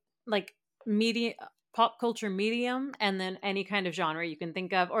of like media, pop culture medium, and then any kind of genre you can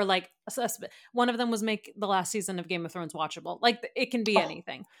think of, or like one of them was make the last season of Game of Thrones watchable. Like, it can be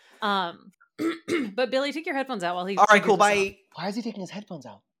anything. But Billy, take your headphones out while he. All right, cool. Bye. Why is he taking his headphones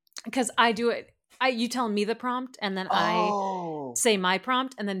out? Because I do it. You tell me the prompt, and then I say my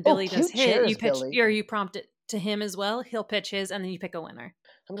prompt, and then Billy does his. Cheers, you pitch, Billy. or you prompt it to him as well. He'll pitch his, and then you pick a winner.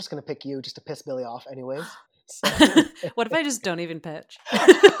 I'm just gonna pick you just to piss Billy off, anyways. What if I just don't even pitch?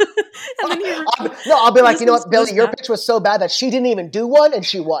 And then I'll be like, you know what, Billy, your pitch was so bad that she didn't even do one, and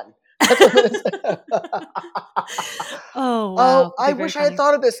she won. Oh wow! I wish I had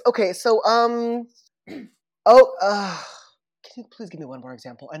thought of this. Okay, so can you please give me one more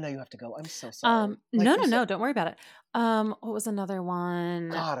example? I know you have to go. I'm so sorry. No, don't worry about it. What was another one?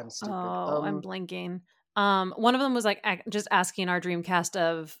 God, I'm stupid. I'm blanking. One of them was like just asking our dream cast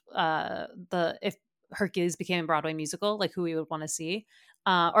of if Hercules became a Broadway musical, like who we would want to see,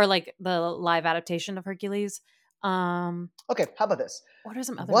 or like the live adaptation of Hercules. Okay, how about this? What are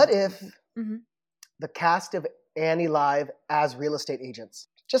some other? What if the cast of Annie Live as real estate agents?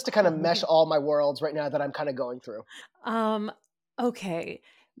 Just to kind of mesh all my worlds right now that I'm kind of going through. Okay.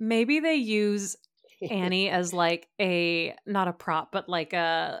 Maybe they use Annie as like not a prop, but like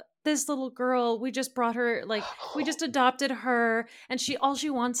this little girl, we just brought her, like we just adopted her, and all she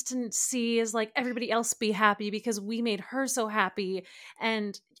wants to see is like everybody else be happy because we made her so happy,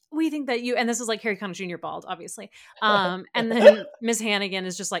 and we think that and this is like Harry Connick Jr. bald, obviously. And then Miss Hannigan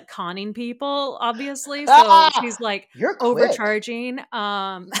is just like conning people, obviously. So she's like overcharging.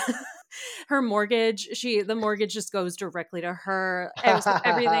 Her mortgage, the mortgage just goes directly to her.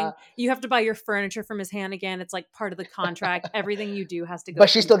 Everything, you have to buy your furniture from Miss Hannigan. It's like part of the contract. Everything you do has to go. But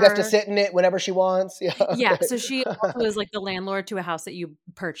she still gets to sit in it whenever she wants. Yeah. Yeah. So she also is like the landlord to a house that you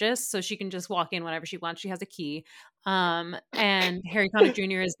purchase. So she can just walk in whenever she wants. She has a key. And Harry Connick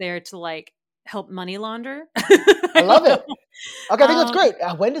Jr. is there to like help money launder. I love it. Okay, I think that's great.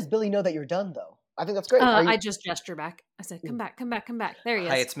 When does Billy know that you're done, though? I think that's great. I just gesture back. I said, "Come back, come back, come back." There he is.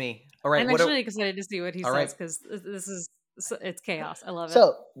 Hi, it's me. All right. I'm actually excited to see what he says because it's chaos. I love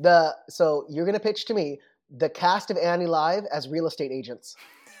it. So you're gonna pitch to me the cast of Annie Live as real estate agents.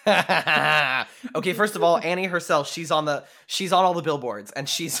 Okay, first of all, Annie herself, she's on all the billboards, and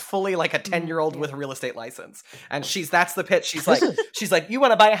she's fully like a 10-year-old with a real estate license. And that's the pitch. She's like, you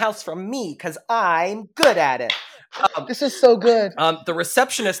want to buy a house from me because I'm good at it. This is so good. The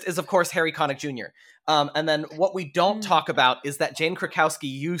receptionist is, of course, Harry Connick Jr. And then what we don't talk about is that Jane Krakowski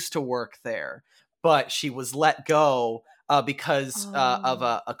used to work there, but she was let go because of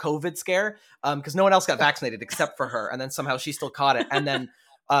a COVID scare, because no one else got vaccinated except for her, and then somehow she still caught it. And then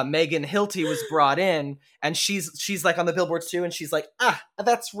Megan Hilty was brought in, and she's like on the billboards too, and she's like,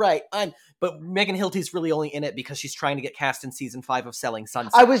 that's right. But Megan Hilty's really only in it because she's trying to get cast in season 5 of Selling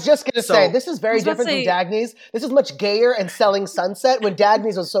Sunset. I was just gonna say this is very different from Dagny's. This is much gayer and Selling Sunset when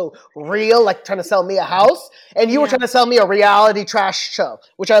Dagny's was so real, like trying to sell me a house, and you were trying to sell me a reality trash show,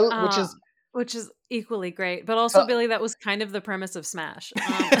 which is equally great, but also Billy, that was kind of the premise of Smash.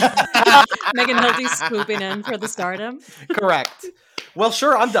 Megan Hilty swooping in for the stardom. Correct. Well,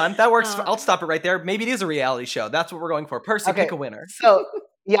 sure, I'm done. That works. I'll stop it right there. Maybe it is a reality show. That's what we're going for. Percy, pick a winner. So,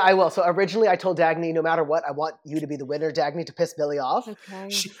 yeah, I will. So originally I told Dagny, no matter what, I want you to be the winner, Dagny, to piss Billy off. Okay.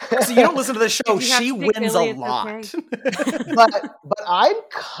 So you don't listen to the show. She wins Billy, a lot. Okay. but I'm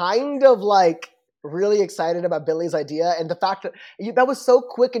kind of like really excited about Billy's idea, and the fact that was so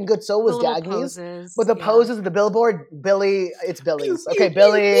quick and good. So was Dagny's, but the poses of the billboard, Billy, it's Billy's. Okay,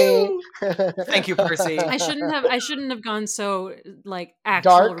 Billy. Thank you, Percy. I shouldn't have gone so like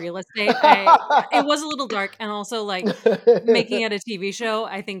actual dark? Real estate. It was a little dark, and also like making it a TV show,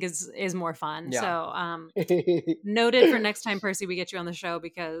 I think is more fun. Yeah. So noted for next time, Percy, we get you on the show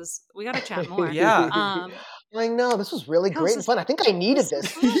because we got to chat more. Yeah. I know, this was really great and fun. I think I needed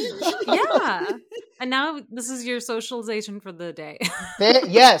this. Yeah. And now this is your socialization for the day.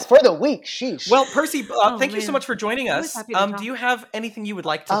 Yes, for the week. Sheesh. Well, Percy, thank you so much for joining us. Do you have anything you would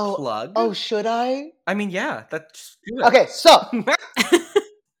like to plug? Oh, should I? I mean, yeah. That's okay, so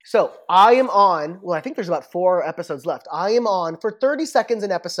I am on, well, I think there's about 4 episodes left. I am on for 30 seconds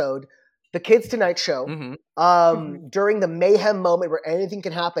an episode, The Kids Tonight Show, during the mayhem moment where anything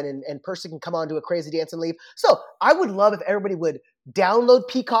can happen and Percy can come on, do a crazy dance and leave. So I would love if everybody would download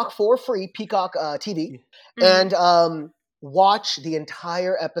Peacock for free, Peacock TV, and watch the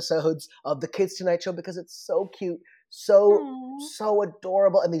entire episodes of The Kids Tonight Show because it's so cute, so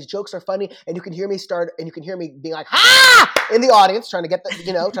adorable, and these jokes are funny, and you can hear me being like, in the audience, trying to get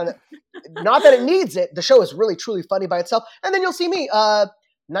not that it needs it. The show is really, truly funny by itself. And then you'll see me,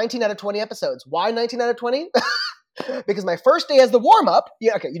 19 out of 20 episodes. Why 19 out of 20? Because my first day as the warm-up.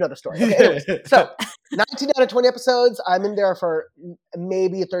 Yeah, okay, you know the story. Okay, anyways, so 19 out of 20 episodes. I'm in there for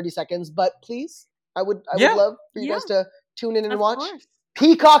maybe 30 seconds, but please, I would love for you guys to tune in and watch. Course.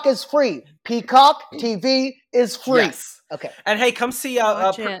 Peacock is free. Peacock TV is free. Yes. Okay. And hey, come see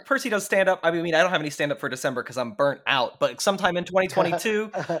Percy does stand-up. I mean, I don't have any stand-up for December because I'm burnt out. But sometime in 2022,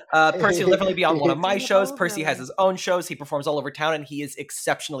 Percy will definitely be on one of my shows. Percy has his own shows. He performs all over town, and he is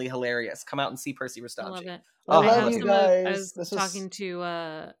exceptionally hilarious. Come out and see Percy Rastanchi. I love it. I love you guys. I was talking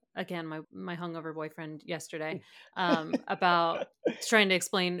to, again, my hungover boyfriend yesterday about trying to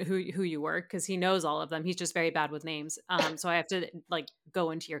explain who you were because he knows all of them. He's just very bad with names. So I have to like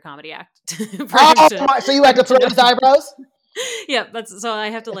go into your comedy act. So you had to throw his eyebrows? Yeah, so I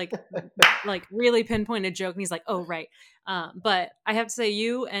have to like really pinpoint a joke, and he's like, "Oh, right." But I have to say,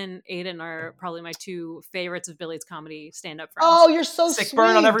 you and Aiden are probably my 2 favorites of Billy's comedy stand-up friends. Oh, you're so sick sweet.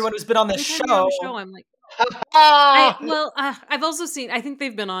 Burn on everyone who's been on this show. I'm like, I've also seen. I think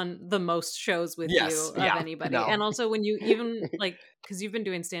they've been on the most shows with you of anybody, and also when you even like because you've been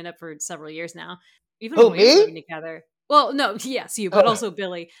doing stand-up for several years now. Even when we were living together. Well, no, yes, you, but also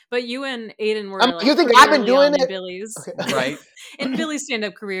Billy. But you and Aiden were like, you think I've been doing it? Billy's, right? In Billy's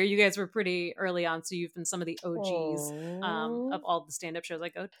stand-up career, you guys were pretty early on, so you've been some of the OGs of all the stand-up shows I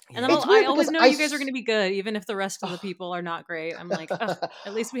go to. And then I always know you guys are going to be good, even if the rest of the people are not great. I'm like,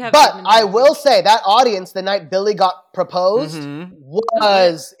 at least we have. But I will say that audience the night Billy got proposed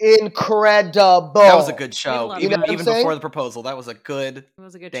was incredible. That was a good show, even before the proposal. That was a good. It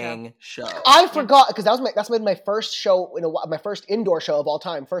was a good show. I forgot because that's my first show. My first indoor show of all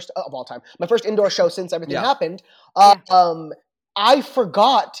time. My first indoor show since everything happened. I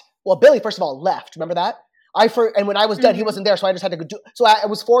forgot. Well, Billy, first of all, left. Remember that? And when I was done, he wasn't there, so I just had to do. So I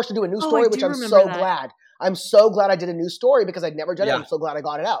was forced to do a new story, which I'm so glad. I'm so glad I did a new story because I'd never done it. I'm so glad I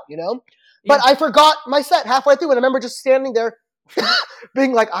got it out. But I forgot my set halfway through, and I remember just standing there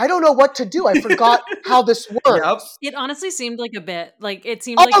being like, I don't know what to do. I forgot how this works. It honestly seemed like a bit. Like it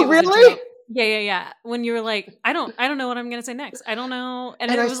seemed Oh, like it was really? a joke. Yeah. When you were like, I don't know what I'm gonna say next. I don't know.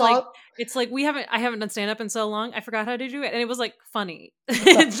 And it I was saw- like, it's like I haven't done stand up in so long. I forgot how to do it, and it was like funny.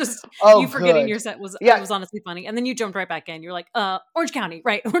 It's just you forgetting good. your set was Yeah. it was honestly funny, and then you jumped right back in. You're like, Orange County,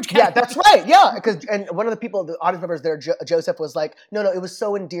 right? Orange County. Yeah, that's right. Yeah, and one of the people, the audience members there, Joseph, was like, no, it was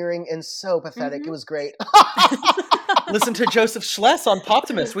so endearing and so pathetic. Mhm. It was great. Listen to Joseph Schless on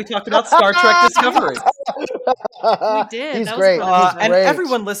Poptimus. We talked about Star Trek Discovery. We did. He's That was great. fun. He's And great.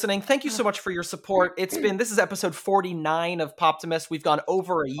 everyone listening, thank you so much for your support. This is episode 49 of Poptimus. We've gone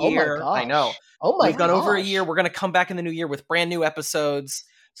over a year. Oh my gosh. I know. Oh my We've gone over a gosh. year. We're going to come back in the new year with brand new episodes,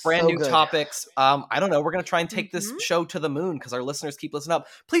 brand So new good. topics. I don't know. We're going to try and take this Mhm. show to the moon because our listeners keep listening up.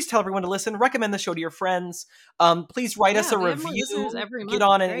 Please tell everyone to listen. Recommend the show to your friends. Please write us a we have more review. listeners every Get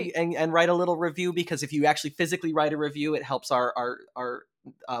month. on Great. and write a little review, because if you actually physically write a review, it helps our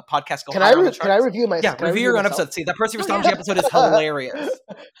podcast go Can higher I on the can I charts. review my? Yeah, can I review your own myself? episode. See, that Percy Oh, Astrology yeah. episode is hilarious.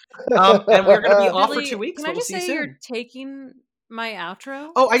 And we're going to be off for Billy, 2 weeks, can but I we'll just see you say soon. you're taking my outro?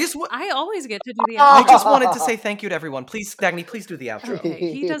 Oh, I always get to do the I outro. just wanted to say thank you to everyone. Please, Dagny, please do the outro.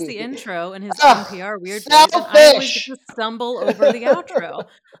 Okay, he does the intro in his Ugh, NPR weird voice, and I always selfish. get to stumble over the outro.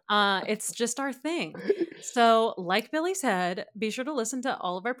 It's just our thing. So, like Billy said, be sure to listen to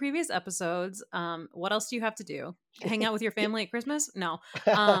all of our previous episodes. What else do you have to do? Hang out with your family at Christmas? No.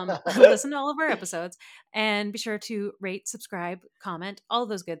 Listen to all of our episodes, and be sure to rate, subscribe, comment, all of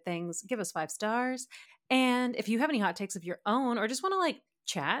those good things. Give us 5 stars. And if you have any hot takes of your own, or just want to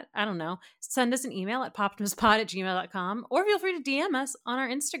chat, I don't know, send us an email at poptimuspod@gmail.com, or feel free to DM us on our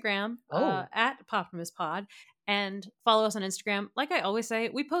Instagram at poptimuspod, and follow us on Instagram. Like I always say,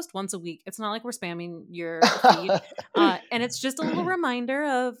 we post once a week. It's not like we're spamming your feed. And it's just a little reminder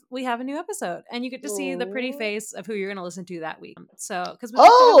of we have a new episode, and you get to see the pretty face of who you're going to listen to that week. So, because we like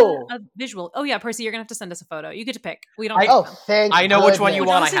to have a visual. Oh yeah, Percy, you're going to have to send us a photo. You get to pick. We don't. Oh, thank I know which one you goodness.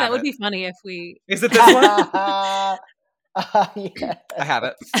 want. Honestly, I have that would it. be funny if we. Is it this one? Yeah. I have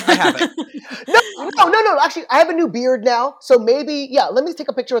it. I have it. No. Actually, I have a new beard now, so maybe let me take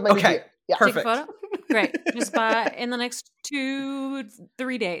a picture with my new Okay. beard. Yeah. Perfect. Take a photo? Great. Just in the next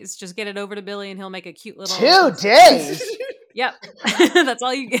 2-3 days, just get it over to Billy and he'll make a cute little 2 days. Yep. That's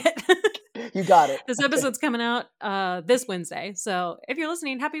all you get. You got it. This episode's coming out this Wednesday. So if you're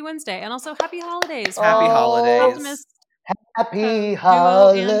listening, happy Wednesday. And also happy holidays. Happy Oh. holidays. Optimus. Happy Duo and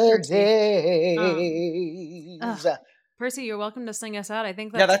holidays. Percy, you're welcome to sing us out. I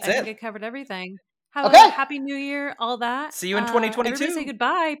think Yeah, that's that's I think it. I covered everything. Have Okay. a happy new year, all that. See you in 2022. Everybody say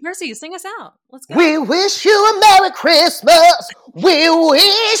goodbye. Percy, sing us out. Let's go. We wish you a Merry Christmas. We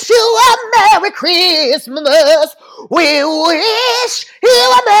wish you a Merry Christmas. We wish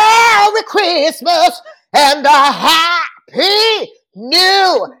you a Merry Christmas and a Happy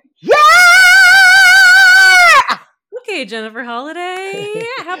New Year. Okay, Jennifer Holiday.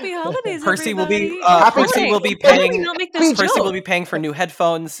 Happy holidays, Percy will be everybody. Percy will be Why did we paying. not make this Percy joke? will be paying for new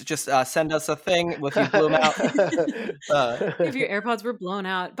headphones. Just send us a thing if you blew them out. If your AirPods were blown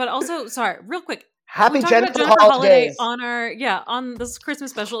out. But also, sorry, real quick. Happy We talked about Jennifer Jennifer Holiday Holidays. on this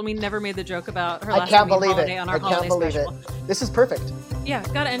Christmas special, and we never made the joke about her I last can't name being believe Holiday it. on our I can't holiday believe special. it. This is perfect. Yeah,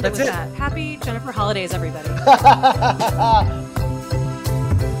 gotta end That's it with it. that. Happy Jennifer Holidays, everybody.